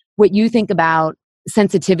what you think about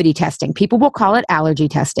sensitivity testing. People will call it allergy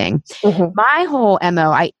testing. My whole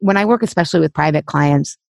MO, when I work especially with private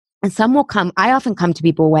clients, and some will come, I often come to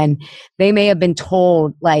people when they may have been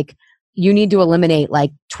told like, you need to eliminate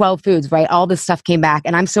like 12 foods, right? All this stuff came back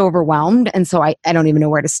and I'm so overwhelmed. And so I don't even know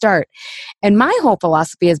where to start. And my whole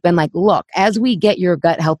philosophy has been like, look, as we get your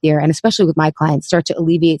gut healthier, and especially with my clients, start to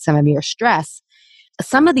alleviate some of your stress,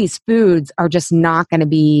 some of these foods are just you're not going to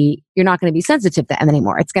be sensitive to them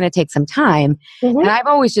anymore. It's going to take some time. And I've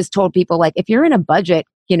always just told people, like, if you're in a budget,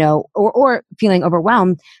 or feeling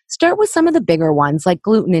overwhelmed, start with some of the bigger ones like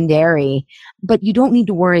gluten and dairy, but you don't need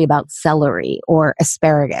to worry about celery or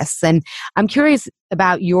asparagus. And I'm curious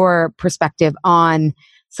about your perspective on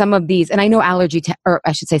some of these, and I know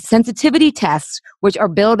sensitivity tests, which are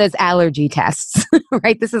billed as allergy tests,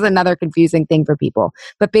 right? This is another confusing thing for people.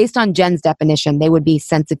 But based on Jen's definition, they would be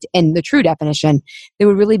sensitive, and the true definition, they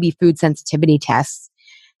would really be food sensitivity tests.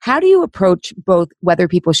 How do you approach both whether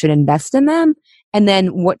people should invest in them and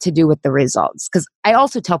then what to do with the results? Because I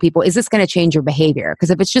also tell people, is this going to change your behavior? Because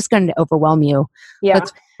if it's just going to overwhelm you,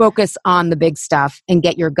 let's focus on the big stuff and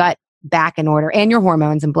get your gut back in order and your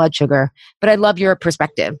hormones and blood sugar. But I love your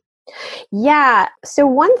perspective. Yeah. So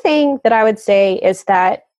one thing that I would say is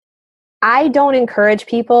that I don't encourage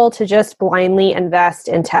people to just blindly invest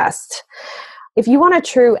in tests. If you want a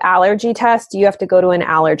true allergy test, you have to go to an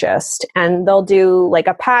allergist, and they'll do like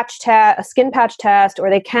a patch test, a skin patch test, or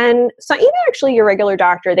they can, so even actually your regular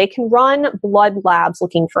doctor, they can run blood labs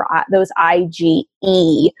looking for those IgE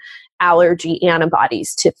allergy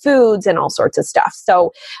antibodies to foods and all sorts of stuff.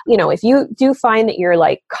 So, if you do find that you're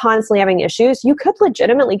like constantly having issues, you could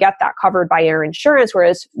legitimately get that covered by your insurance,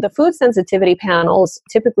 whereas the food sensitivity panels,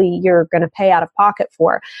 typically you're going to pay out of pocket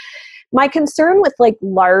for. My concern with like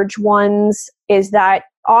large ones is that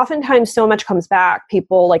oftentimes so much comes back.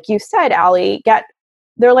 People, like you said, Allie,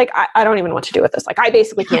 they're like, I don't even know what to do with this. Like, I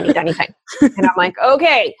basically can't eat anything. And I'm like,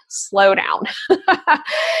 okay, slow down.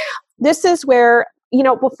 This is where,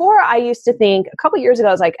 before I used to think, a couple years ago,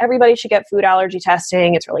 I was like, everybody should get food allergy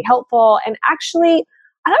testing. It's really helpful. And actually,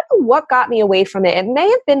 I don't know what got me away from it. It may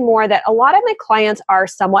have been more that a lot of my clients are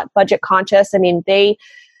somewhat budget conscious. I mean,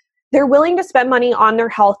 they're willing to spend money on their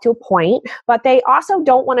health to a point, but they also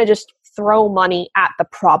don't want to just throw money at the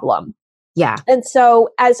problem. Yeah. And so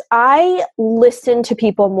as I listen to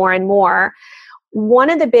people more and more, one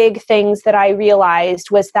of the big things that I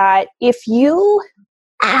realized was that if you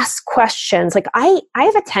ask questions, like I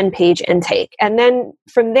have a 10-page intake, and then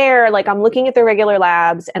from there, like I'm looking at the regular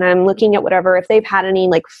labs and I'm looking at whatever, if they've had any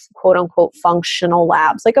like quote unquote functional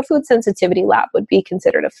labs, like a food sensitivity lab would be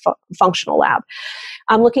considered a functional lab.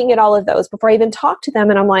 I'm looking at all of those before I even talk to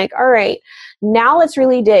them, and I'm like, all right, now let's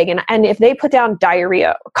really dig. And if they put down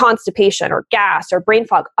diarrhea or constipation or gas or brain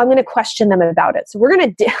fog, I'm going to question them about it. So we're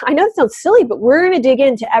going to, I know it sounds silly, but we're going to dig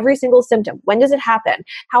into every single symptom. When does it happen?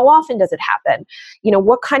 How often does it happen?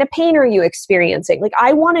 What kind of pain are you experiencing? Like,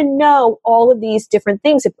 I want to know all of these different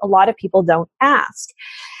things if a lot of people don't ask.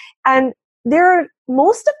 And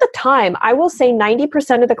most of the time, I will say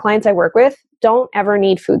 90% of the clients I work with don't ever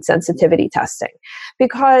need food sensitivity testing,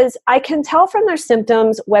 because I can tell from their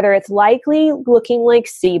symptoms whether it's likely looking like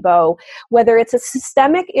SIBO, whether it's a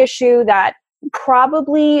systemic issue that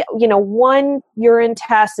probably, one urine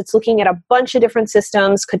test that's looking at a bunch of different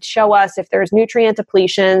systems could show us if there's nutrient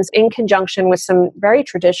depletions in conjunction with some very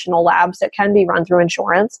traditional labs that can be run through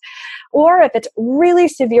insurance. Or if it's really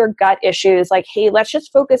severe gut issues, like, hey, let's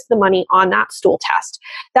just focus the money on that stool test.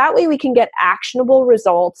 That way we can get actionable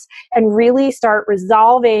results and really start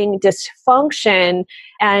resolving dysfunction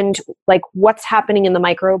and like what's happening in the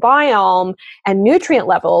microbiome and nutrient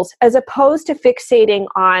levels, as opposed to fixating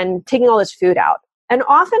on taking all this food out. And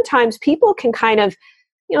oftentimes people can kind of,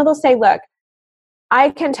 they'll say, look,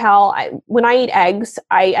 I can tell when I eat eggs,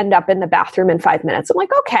 I end up in the bathroom in 5 minutes. I'm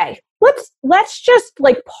like, okay, let's just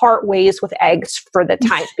like part ways with eggs for the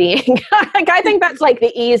time being. Like, I think that's like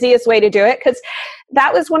the easiest way to do it, because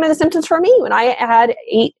that was one of the symptoms for me when I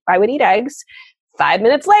would eat eggs. 5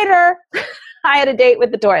 minutes later, I had a date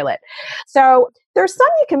with the toilet. So there's some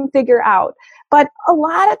you can figure out. But a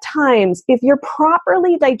lot of times, if you're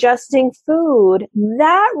properly digesting food,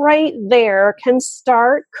 that right there can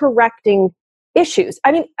start correcting issues.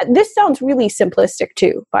 I mean, this sounds really simplistic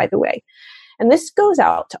too, by the way. And this goes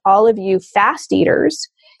out to all of you fast eaters,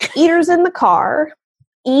 eaters in the car,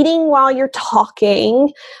 eating while you're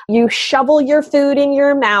talking, you shovel your food in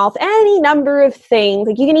your mouth, any number of things.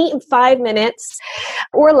 Like, you can eat in 5 minutes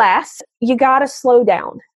or less. You got to slow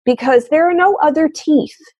down, because there are no other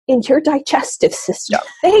teeth in your digestive system.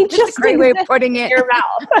 They just a great way of putting it in your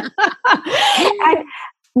mouth. And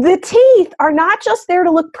the teeth are not just there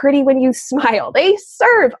to look pretty when you smile. They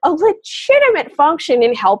serve a legitimate function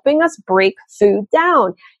in helping us break food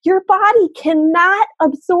down. Your body cannot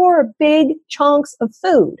absorb big chunks of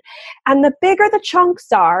food. And the bigger the chunks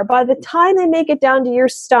are, by the time they make it down to your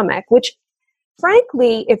stomach, which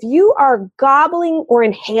frankly, if you are gobbling or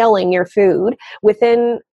inhaling your food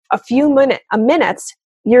within a few minutes,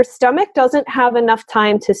 your stomach doesn't have enough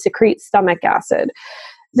time to secrete stomach acid.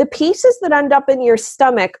 The pieces that end up in your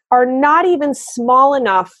stomach are not even small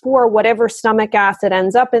enough for whatever stomach acid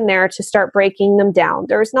ends up in there to start breaking them down.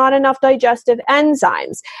 There's not enough digestive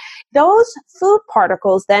enzymes. Those food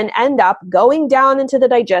particles then end up going down into the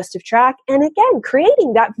digestive tract and again,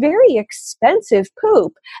 creating that very expensive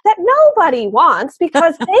poop that nobody wants,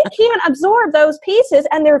 because they can't absorb those pieces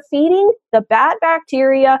and they're feeding the bad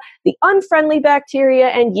bacteria, the unfriendly bacteria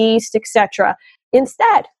and yeast, etc.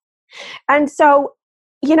 instead. And so,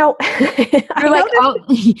 you're like,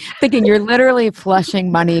 thinking you're literally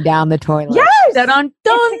flushing money down the toilet. Yes!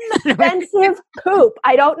 It's expensive poop.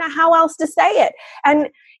 I don't know how else to say it. And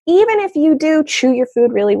even if you do chew your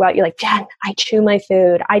food really well, you're like, Jen, I chew my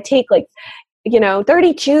food. I take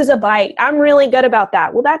 30 chews a bite. I'm really good about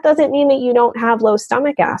that. Well, that doesn't mean that you don't have low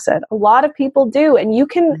stomach acid. A lot of people do. And you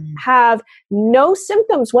can have no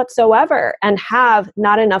symptoms whatsoever and have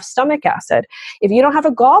not enough stomach acid. If you don't have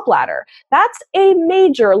a gallbladder, that's a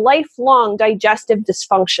major lifelong digestive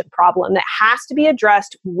dysfunction problem that has to be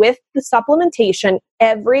addressed with the supplementation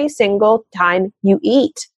every single time you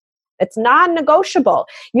eat. It's non-negotiable.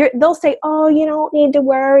 They'll say, oh, you don't need to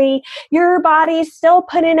worry. Your body's still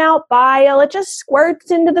putting out bile. It just squirts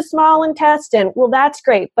into the small intestine. Well, that's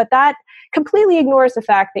great. But that completely ignores the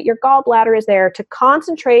fact that your gallbladder is there to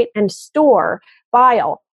concentrate and store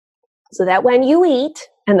bile, so that when you eat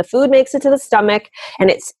and the food makes it to the stomach and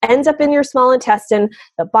it ends up in your small intestine,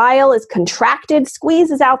 the bile is contracted,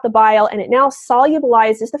 squeezes out the bile, and it now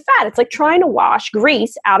solubilizes the fat. It's like trying to wash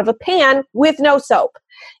grease out of a pan with no soap.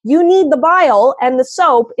 You need the bile and the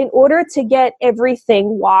soap in order to get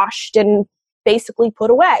everything washed and basically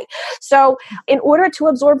put away. So in order to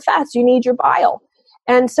absorb fats, you need your bile.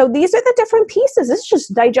 And so these are the different pieces. It's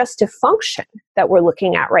just digestive function that we're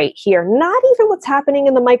looking at right here, not even what's happening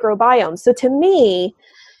in the microbiome. So to me,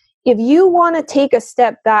 if you want to take a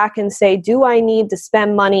step back and say, do I need to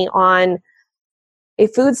spend money on a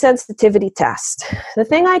food sensitivity test? The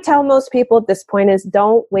thing I tell most people at this point is,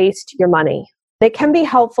 don't waste your money. They can be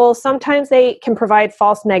helpful. Sometimes they can provide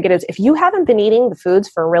false negatives. If you haven't been eating the foods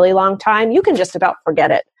for a really long time, you can just about forget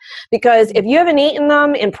it. Because if you haven't eaten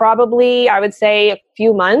them in probably, I would say, a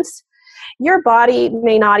few months, your body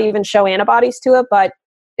may not even show antibodies to it, but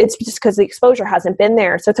it's just because the exposure hasn't been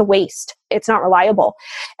there. So it's a waste. It's not reliable.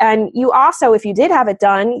 And you also, if you did have it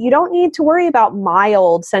done, you don't need to worry about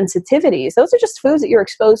mild sensitivities. Those are just foods that you're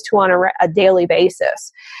exposed to on a daily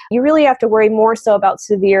basis. You really have to worry more so about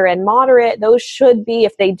severe and moderate. Those should be,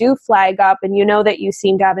 if they do flag up and you know that you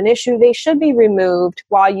seem to have an issue, they should be removed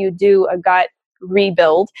while you do a gut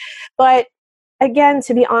rebuild. But again,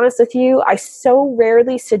 to be honest with you, I so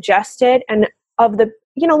rarely suggest it. And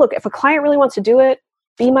look, if a client really wants to do it,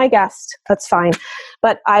 be my guest. That's fine.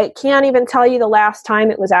 But I can't even tell you the last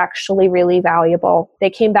time it was actually really valuable. They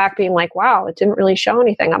came back being like, wow, it didn't really show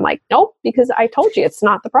anything. I'm like, nope, because I told you it's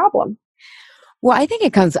not the problem. Well, I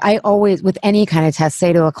think I always, with any kind of test,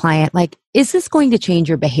 say to a client, like, is this going to change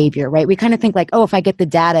your behavior, right? We kind of think like, oh, if I get the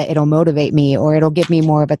data, it'll motivate me or it'll give me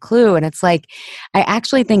more of a clue. And it's like, I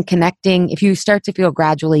actually think connecting, if you start to feel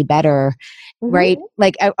gradually better, right?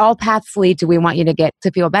 Like all paths lead to, we want you to get to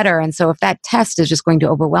feel better. And so if that test is just going to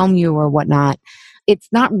overwhelm you or whatnot, it's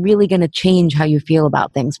not really going to change how you feel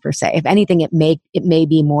about things per se. If anything, it may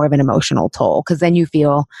be more of an emotional toll, because then you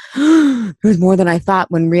feel there's more than I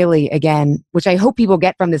thought, when really, again, which I hope people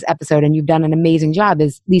get from this episode, and you've done an amazing job,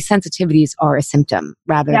 is these sensitivities are a symptom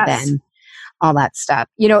rather than all that stuff.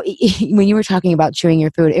 You know, when you were talking about chewing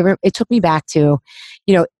your food, it took me back to,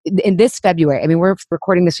 you know, in this February, I mean, we're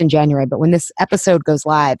recording this in January, but when this episode goes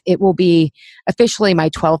live, it will be officially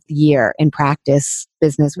my 12th year in practice,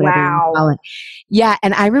 business, whatever you call it. Yeah.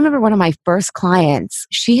 And I remember one of my first clients,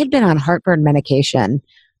 she had been on heartburn medication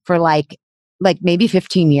for like maybe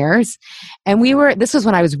 15 years. And this was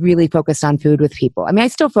when I was really focused on food with people. I mean, I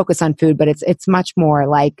still focus on food, but it's much more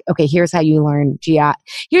like, okay, here's how you learn GI.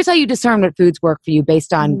 Here's how you discern what foods work for you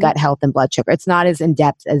based on gut health and blood sugar. It's not as in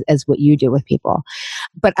depth as what you do with people.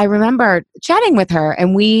 But I remember chatting with her,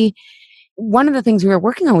 and one of the things we were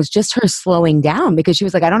working on was just her slowing down, because she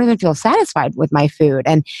was like, I don't even feel satisfied with my food.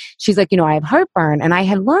 And she's like, you know, I have heartburn. And I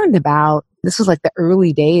had learned about, this was like the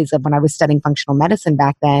early days of when I was studying functional medicine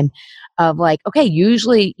back then, of like, okay,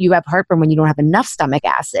 usually you have heartburn when you don't have enough stomach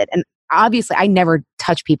acid. And obviously I never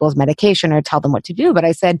touch people's medication or tell them what to do. But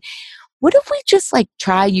I said, what if we just like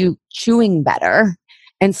try you chewing better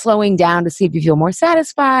and slowing down to see if you feel more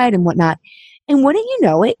satisfied and whatnot. And wouldn't you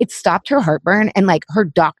know it, it stopped her heartburn, and like her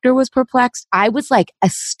doctor was perplexed. I was like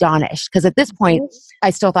astonished, because at this point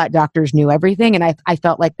I still thought doctors knew everything. And I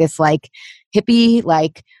felt like this like hippie,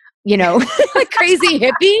 like, you know, like crazy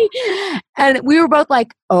hippie. And we were both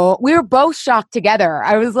like, oh, we were both shocked together.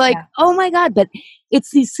 I was like, oh my God. But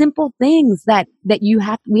it's these simple things that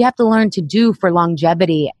we have to learn to do for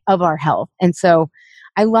longevity of our health. And so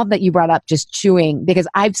I love that you brought up just chewing, because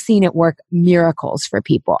I've seen it work miracles for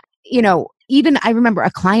people. You know, even I remember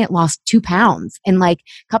a client lost 2 pounds in like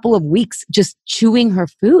a couple of weeks just chewing her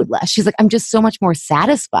food less. She's like, I'm just so much more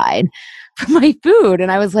satisfied from my food.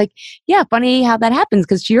 And I was like, yeah, funny how that happens.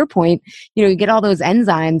 Because to your point, you know, you get all those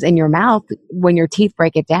enzymes in your mouth when your teeth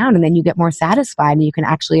break it down, and then you get more satisfied and you can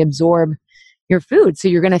actually absorb your food. So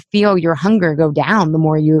you're going to feel your hunger go down the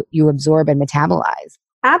more you absorb and metabolize.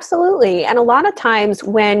 Absolutely. And a lot of times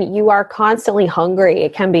when you are constantly hungry,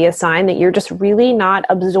 it can be a sign that you're just really not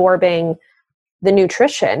absorbing the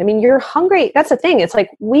nutrition. I mean, you're hungry. That's the thing. It's like,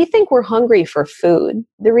 we think we're hungry for food.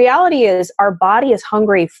 The reality is our body is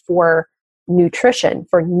hungry for nutrition,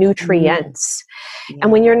 for nutrients.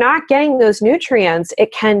 And when you're not getting those nutrients,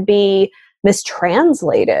 it can be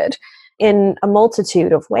mistranslated in a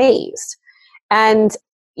multitude of ways. And,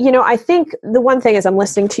 you know, I think the one thing is, I'm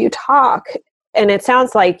listening to you talk, and it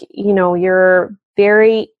sounds like, you know, you're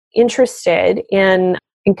very interested in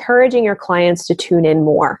encouraging your clients to tune in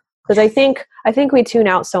more. Because I think we tune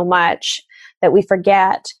out so much that we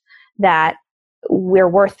forget that we're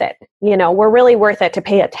worth it. You know, we're really worth it to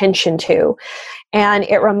pay attention to. And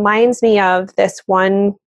it reminds me of this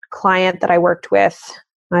one client that I worked with,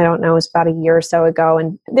 I don't know, it was about a year or so ago.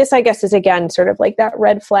 And this, I guess, is again sort of like that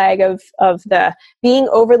red flag of the being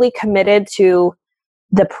overly committed to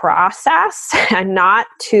the process and not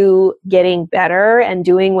to getting better and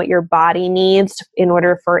doing what your body needs in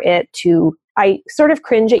order for it to, I sort of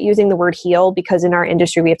cringe at using the word heal, because in our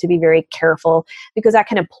industry we have to be very careful, because that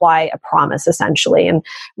can imply a promise essentially. And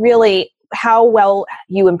really how well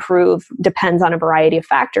you improve depends on a variety of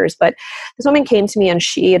factors. But this woman came to me, and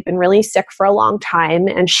she had been really sick for a long time,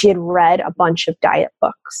 and she had read a bunch of diet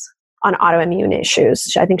books on autoimmune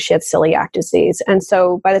issues. I think she had celiac disease. And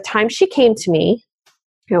so by the time she came to me,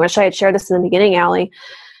 I wish I had shared this in the beginning, Allie,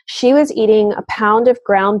 she was eating a pound of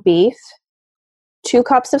ground beef, 2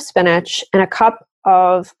 cups of spinach, and a cup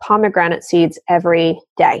of pomegranate seeds every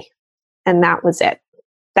day. And that was it.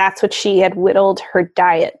 That's what she had whittled her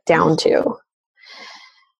diet down to.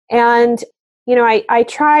 And, you know, I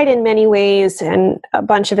tried in many ways and a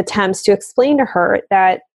bunch of attempts to explain to her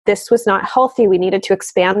that this was not healthy. We needed to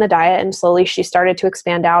expand the diet. And slowly she started to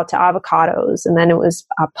expand out to avocados. And then it was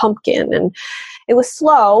pumpkin. And it was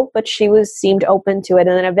slow, but she seemed open to it.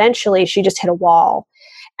 And then eventually she just hit a wall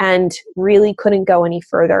and really couldn't go any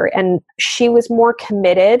further. And she was more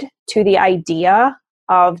committed to the idea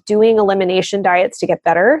of doing elimination diets to get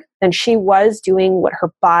better than she was doing what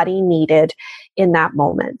her body needed in that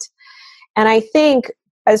moment. And I think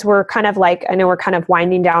as we're kind of like, I know we're kind of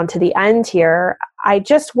winding down to the end here, I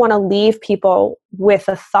just want to leave people with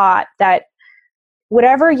a thought that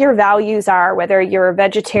whatever your values are, whether you're a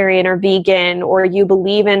vegetarian or vegan, or you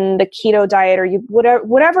believe in the keto diet, or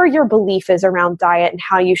whatever your belief is around diet and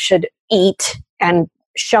how you should eat and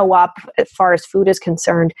show up as far as food is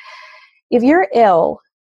concerned, if you're ill,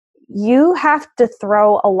 you have to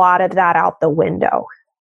throw a lot of that out the window.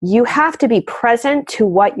 You have to be present to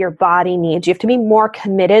what your body needs. You have to be more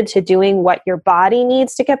committed to doing what your body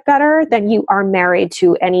needs to get better than you are married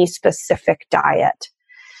to any specific diet.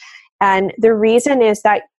 And the reason is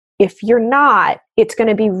that if you're not, it's going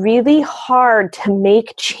to be really hard to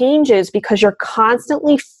make changes because you're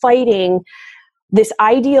constantly fighting this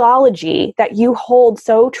ideology that you hold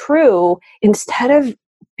so true instead of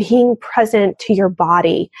being present to your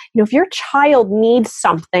body. If your child needs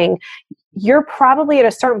something, you're probably at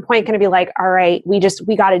a certain point going to be like, all right, we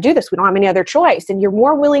got to do this. We don't have any other choice. And you're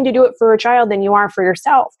more willing to do it for a child than you are for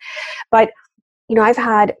yourself. But, I've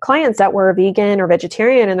had clients that were vegan or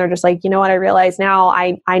vegetarian, and they're just like, you know what, I realize now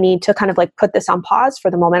I need to kind of like put this on pause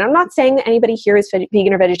for the moment. I'm not saying that anybody here is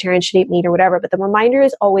vegan or vegetarian, should eat meat or whatever, but the reminder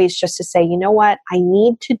is always just to say, you know what, I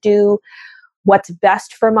need to do what's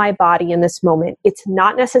best for my body in this moment. It's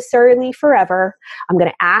not necessarily forever. I'm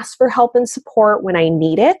going to ask for help and support when I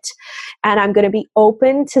need it. And I'm going to be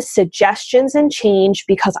open to suggestions and change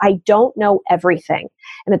because I don't know everything.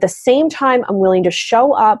 And at the same time, I'm willing to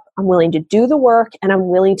show up, I'm willing to do the work, and I'm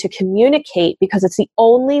willing to communicate because it's the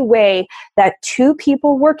only way that two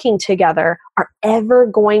people working together are ever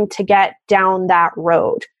going to get down that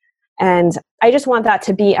road. And I just want that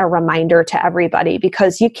to be a reminder to everybody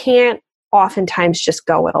because you can't oftentimes just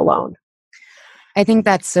go it alone. I think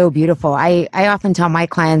that's so beautiful. I often tell my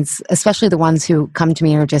clients, especially the ones who come to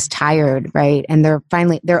me and are just tired, right? And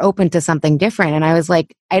they're open to something different. And I was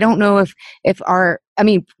like, I don't know if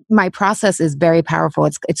my process is very powerful.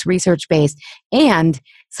 It's research based, and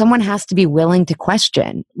someone has to be willing to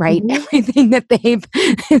question, right? Mm-hmm. Everything that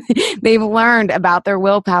they've learned about their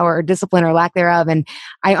willpower or discipline or lack thereof. And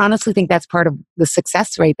I honestly think that's part of the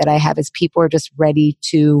success rate that I have is people are just ready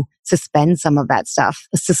to suspend some of that stuff,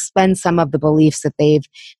 suspend some of the beliefs that they've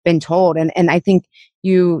been told. And I think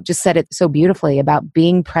you just said it so beautifully about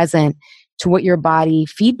being present to what your body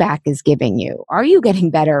feedback is giving you. Are you getting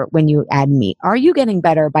better when you add meat? Are you getting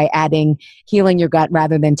better by healing your gut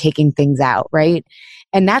rather than taking things out, right?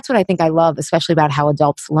 And that's what I think I love, especially about how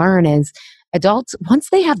adults learn is adults, once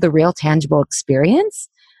they have the real tangible experience,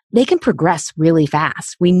 they can progress really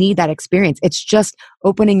fast. We need that experience. It's just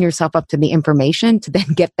opening yourself up to the information to then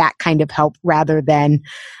get that kind of help rather than,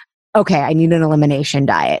 okay, I need an elimination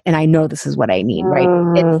diet and I know this is what I need,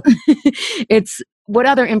 right? It's what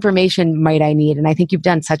other information might I need? And I think you've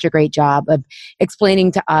done such a great job of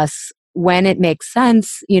explaining to us when it makes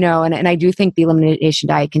sense, and I do think the elimination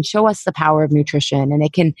diet can show us the power of nutrition and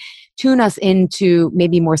it can tune us into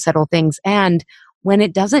maybe more subtle things and when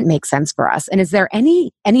it doesn't make sense for us. And is there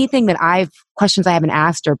anything that questions I haven't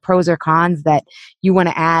asked or pros or cons that you want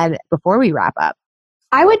to add before we wrap up?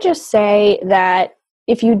 I would just say that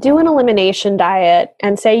if you do an elimination diet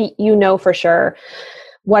and say for sure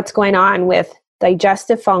what's going on with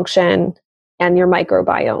digestive function and your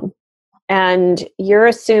microbiome, and you're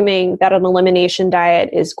assuming that an elimination diet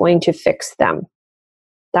is going to fix them,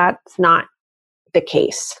 that's not the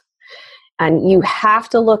case. And you have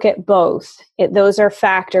to look at both. Those are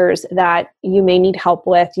factors that you may need help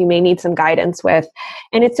with, you may need some guidance with,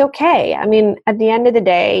 and it's okay. I mean, at the end of the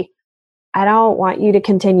day, I don't want you to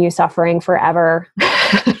continue suffering forever.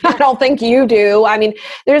 I don't think you do. I mean,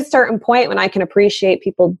 there's a certain point when I can appreciate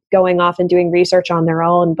people going off and doing research on their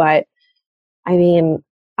own, but I mean,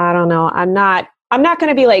 I don't know. I'm not going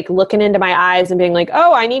to be like looking into my eyes and being like,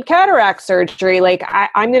 oh, I need cataract surgery. Like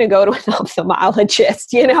I'm going to go to an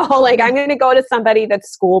ophthalmologist, like I'm going to go to somebody that's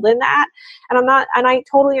schooled in that. And I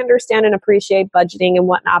totally understand and appreciate budgeting and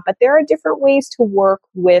whatnot, but there are different ways to work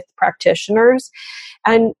with practitioners.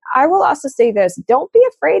 And I will also say this, don't be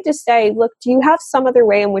afraid to say, look, do you have some other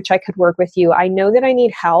way in which I could work with you? I know that I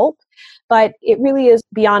need help, but it really is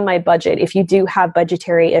beyond my budget. If you do have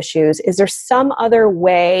budgetary issues, is there some other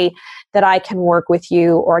way that I can work with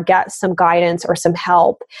you or get some guidance or some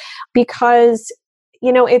help? Because,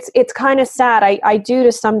 it's kind of sad. I do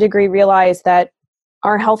to some degree realize that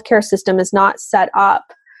our healthcare system is not set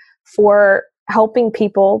up for helping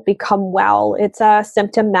people become well. It's a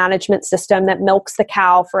symptom management system that milks the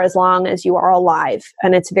cow for as long as you are alive.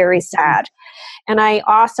 And it's very sad. And I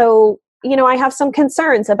also, I have some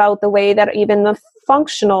concerns about the way that even the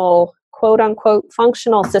functional quote unquote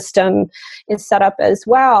functional system is set up as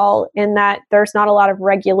well, in that there's not a lot of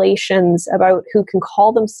regulations about who can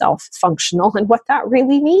call themselves functional and what that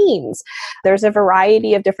really means. There's a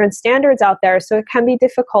variety of different standards out there, so it can be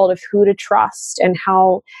difficult of who to trust and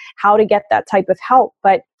how to get that type of help.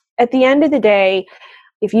 But at the end of the day,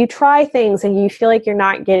 if you try things and you feel like you're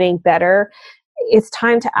not getting better, it's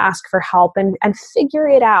time to ask for help and figure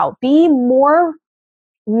it out. Be more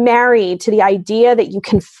married to the idea that you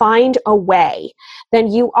can find a way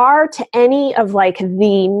than you are to any of like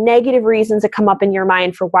the negative reasons that come up in your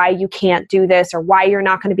mind for why you can't do this or why you're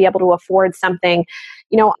not going to be able to afford something.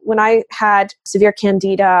 You know, when I had severe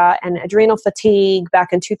candida and adrenal fatigue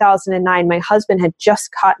back in 2009, my husband had just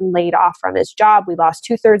gotten laid off from his job. We lost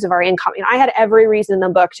 2/3 of our income. And I had every reason in the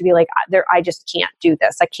book to be like, I just can't do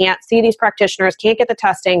this. I can't see these practitioners, can't get the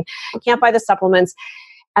testing, can't buy the supplements.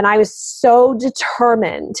 And I was so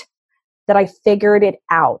determined that I figured it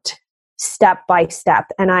out step by step.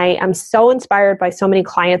 And I am so inspired by so many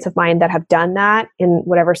clients of mine that have done that in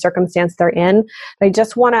whatever circumstance they're in. I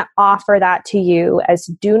just want to offer that to you as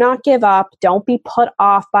do not give up. Don't be put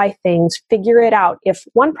off by things. Figure it out. If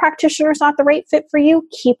one practitioner is not the right fit for you,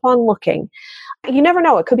 keep on looking. You never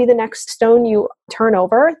know. It could be the next stone you turn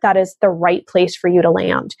over that is the right place for you to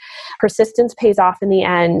land. Persistence pays off in the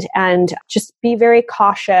end, and just be very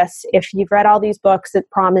cautious. If you've read all these books that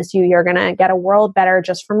promise you're going to get a world better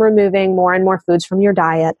just from removing more and more foods from your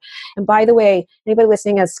diet. And by the way, anybody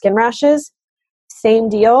listening has skin rashes, same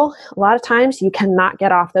deal. A lot of times you cannot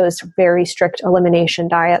get off those very strict elimination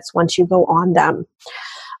diets once you go on them.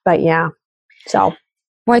 But yeah, so...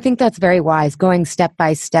 Well, I think that's very wise, going step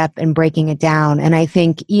by step and breaking it down. And I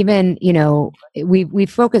think even, you know, we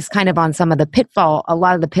focus kind of on some of the a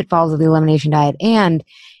lot of the pitfalls of the elimination diet. And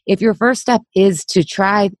if your first step is to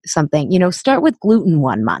try something, you know, start with gluten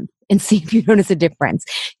 1 month and see if you notice a difference.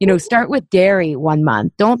 You know, start with dairy 1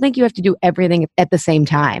 month. Don't think you have to do everything at the same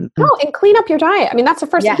time. No, and clean up your diet. I mean, that's the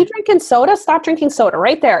first thing. If you're drinking soda, stop drinking soda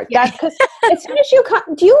right there. Yeah. Because as soon as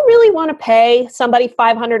do you really want to pay somebody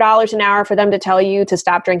 $500 an hour for them to tell you to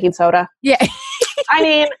stop drinking soda? Yeah. I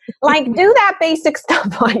mean, like, do that basic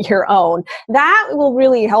stuff on your own. That will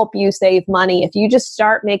really help you save money if you just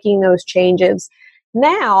start making those changes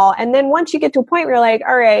now. And then once you get to a point where you're like,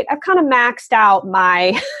 all right, I've kind of maxed out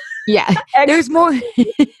my... Yeah, there's more.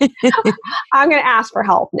 I'm going to ask for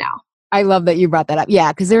help now. I love that you brought that up.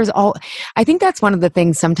 Yeah, because I think that's one of the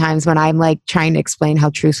things sometimes when I'm like trying to explain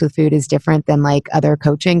how Truths with Food is different than like other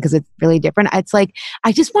coaching, because it's really different. It's like,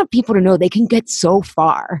 I just want people to know they can get so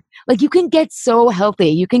far. Like you can get so healthy.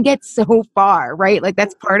 You can get so far, right? Like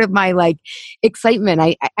that's part of my like excitement.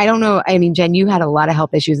 I don't know. I mean, Jen, you had a lot of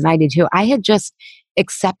health issues and I did too. I had just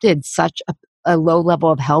accepted such a low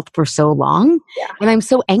level of health for so long. Yeah. And I'm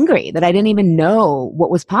so angry that I didn't even know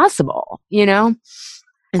what was possible, you know?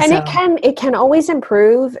 And so, it can always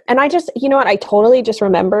improve. And I just, you know what? I totally just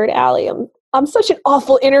remembered, Allie, I'm such an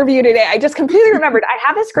awful interview today. I just completely remembered. I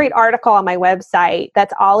have this great article on my website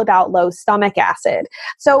that's all about low stomach acid.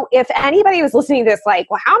 So if anybody was listening to this, like,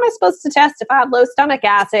 well, how am I supposed to test if I have low stomach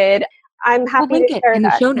acid? I'm happy to share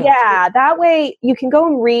that. Yeah, that way you can go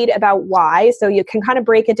and read about why. So you can kind of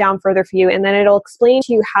break it down further for you. And then it'll explain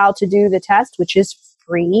to you how to do the test, which is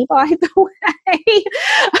free, by the way.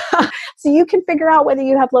 So you can figure out whether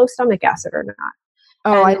you have low stomach acid or not.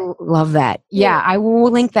 Oh, I love that. Yeah, I will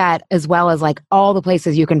link that as well as like all the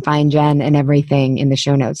places you can find Jen and everything in the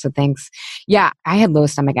show notes. So thanks. Yeah, I had low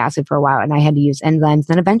stomach acid for a while and I had to use enzymes.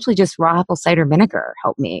 Then eventually just raw apple cider vinegar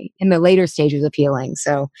helped me in the later stages of healing.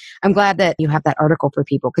 So I'm glad that you have that article for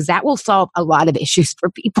people because that will solve a lot of issues for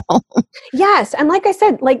people. Yes. And like I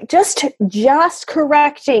said, like just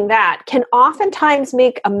correcting that can oftentimes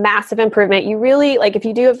make a massive improvement. You really, like if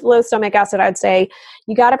you do have low stomach acid, I'd say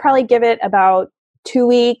you got to probably give it about 2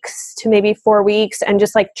 weeks to maybe 4 weeks and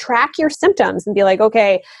just like track your symptoms and be like,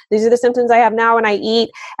 okay, these are the symptoms I have now when I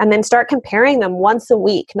eat, and then start comparing them once a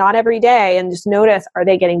week, not every day, and just notice, are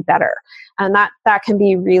they getting better? And that can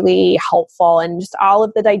be really helpful. And just all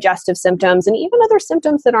of the digestive symptoms and even other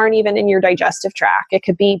symptoms that aren't even in your digestive tract. It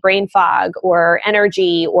could be brain fog or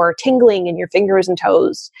energy or tingling in your fingers and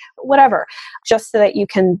toes, whatever, just so that you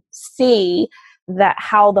can see that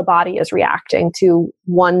how the body is reacting to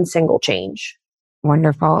one single change.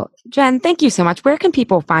 Wonderful. Jen, thank you so much. Where can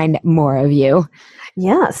people find more of you?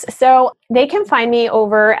 Yes. So they can find me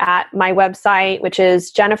over at my website, which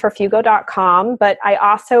is jenniferfugo.com. But I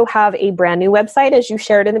also have a brand new website, as you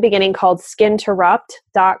shared in the beginning, called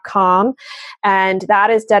skinterrupt.com. And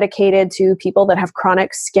that is dedicated to people that have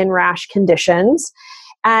chronic skin rash conditions.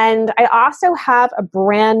 And I also have a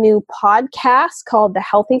brand new podcast called The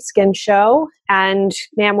Healthy Skin Show. And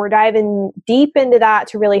man, we're diving deep into that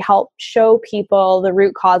to really help show people the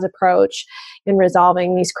root cause approach in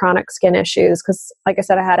resolving these chronic skin issues. Because like I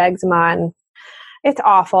said, I had eczema and it's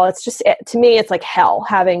awful. It's just, to me, it's like hell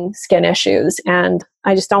having skin issues. And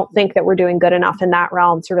I just don't think that we're doing good enough in that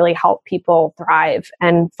realm to really help people thrive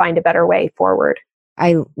and find a better way forward.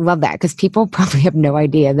 I love that because people probably have no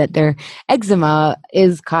idea that their eczema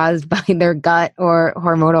is caused by their gut or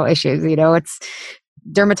hormonal issues. It's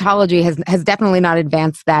dermatology has definitely not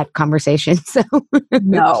advanced that conversation. So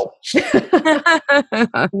no,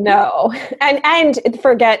 no. And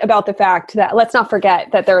forget about the fact that, let's not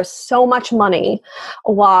forget that there is so much money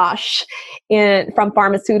awash from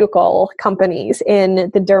pharmaceutical companies in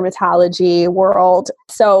the dermatology world.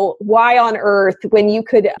 So why on earth, when you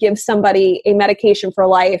could give somebody a medication for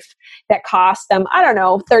life that costs them, I don't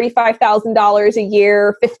know, $35,000 a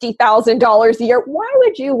year, $50,000 a year, why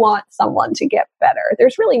would you want someone to get better?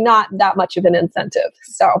 There's really not that much of an incentive.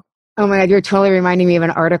 So, oh my God, you're totally reminding me of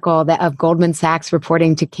an article of Goldman Sachs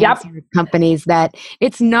reporting to cancer companies that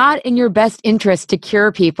it's not in your best interest to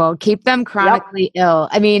cure people, keep them chronically ill.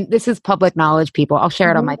 I mean, this is public knowledge, people. I'll share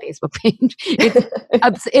it on my Facebook page.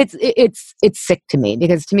 It's sick to me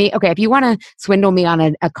because to me, okay, if you want to swindle me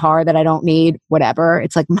on a car that I don't need, whatever,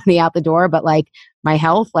 it's like money out the door, but like my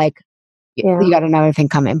health, you got another thing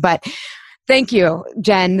coming. But thank you,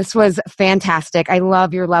 Jen. This was fantastic. I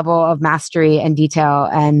love your level of mastery and detail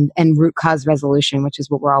and root cause resolution, which is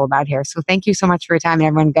what we're all about here. So thank you so much for your time.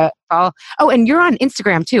 Everyone go follow. Oh, and you're on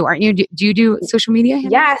Instagram too, aren't you? Do you do social media?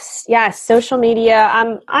 Yes. Social media.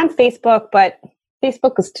 I'm on Facebook, but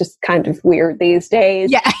Facebook is just kind of weird these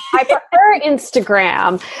days. Yeah. I prefer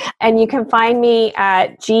Instagram, and you can find me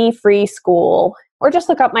at G Free School. Or just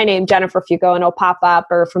look up my name, Jennifer Fugo, and it'll pop up,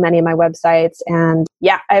 or from any of my websites. And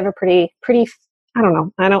yeah, I have a pretty,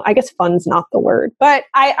 I guess fun's not the word, but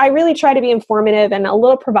I really try to be informative and a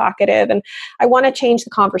little provocative. And I want to change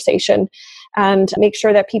the conversation and make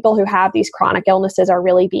sure that people who have these chronic illnesses are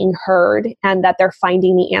really being heard and that they're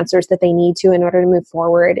finding the answers that they need to in order to move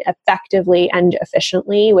forward effectively and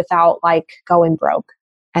efficiently without going broke.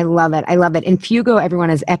 I love it. And Fugo, everyone,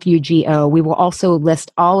 is Fugo. We will also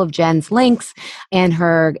list all of Jen's links and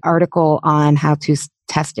her article on how to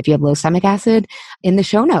test if you have low stomach acid in the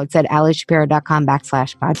show notes at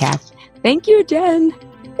allyshapiro.com/podcast. Thank you, Jen.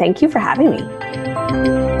 Thank you for having me.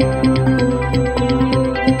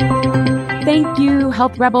 Thank you,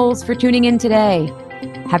 Health Rebels, for tuning in today.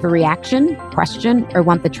 Have a reaction, question, or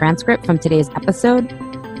want the transcript from today's episode?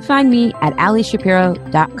 Find me at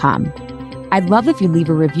allyshapiro.com. I'd love if you leave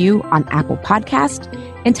a review on Apple Podcast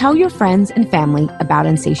and tell your friends and family about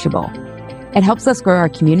Insatiable. It helps us grow our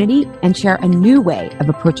community and share a new way of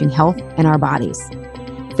approaching health in our bodies.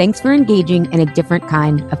 Thanks for engaging in a different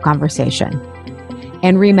kind of conversation.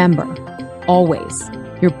 And remember, always,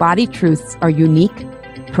 your body truths are unique,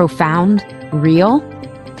 profound, real,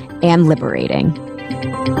 and liberating.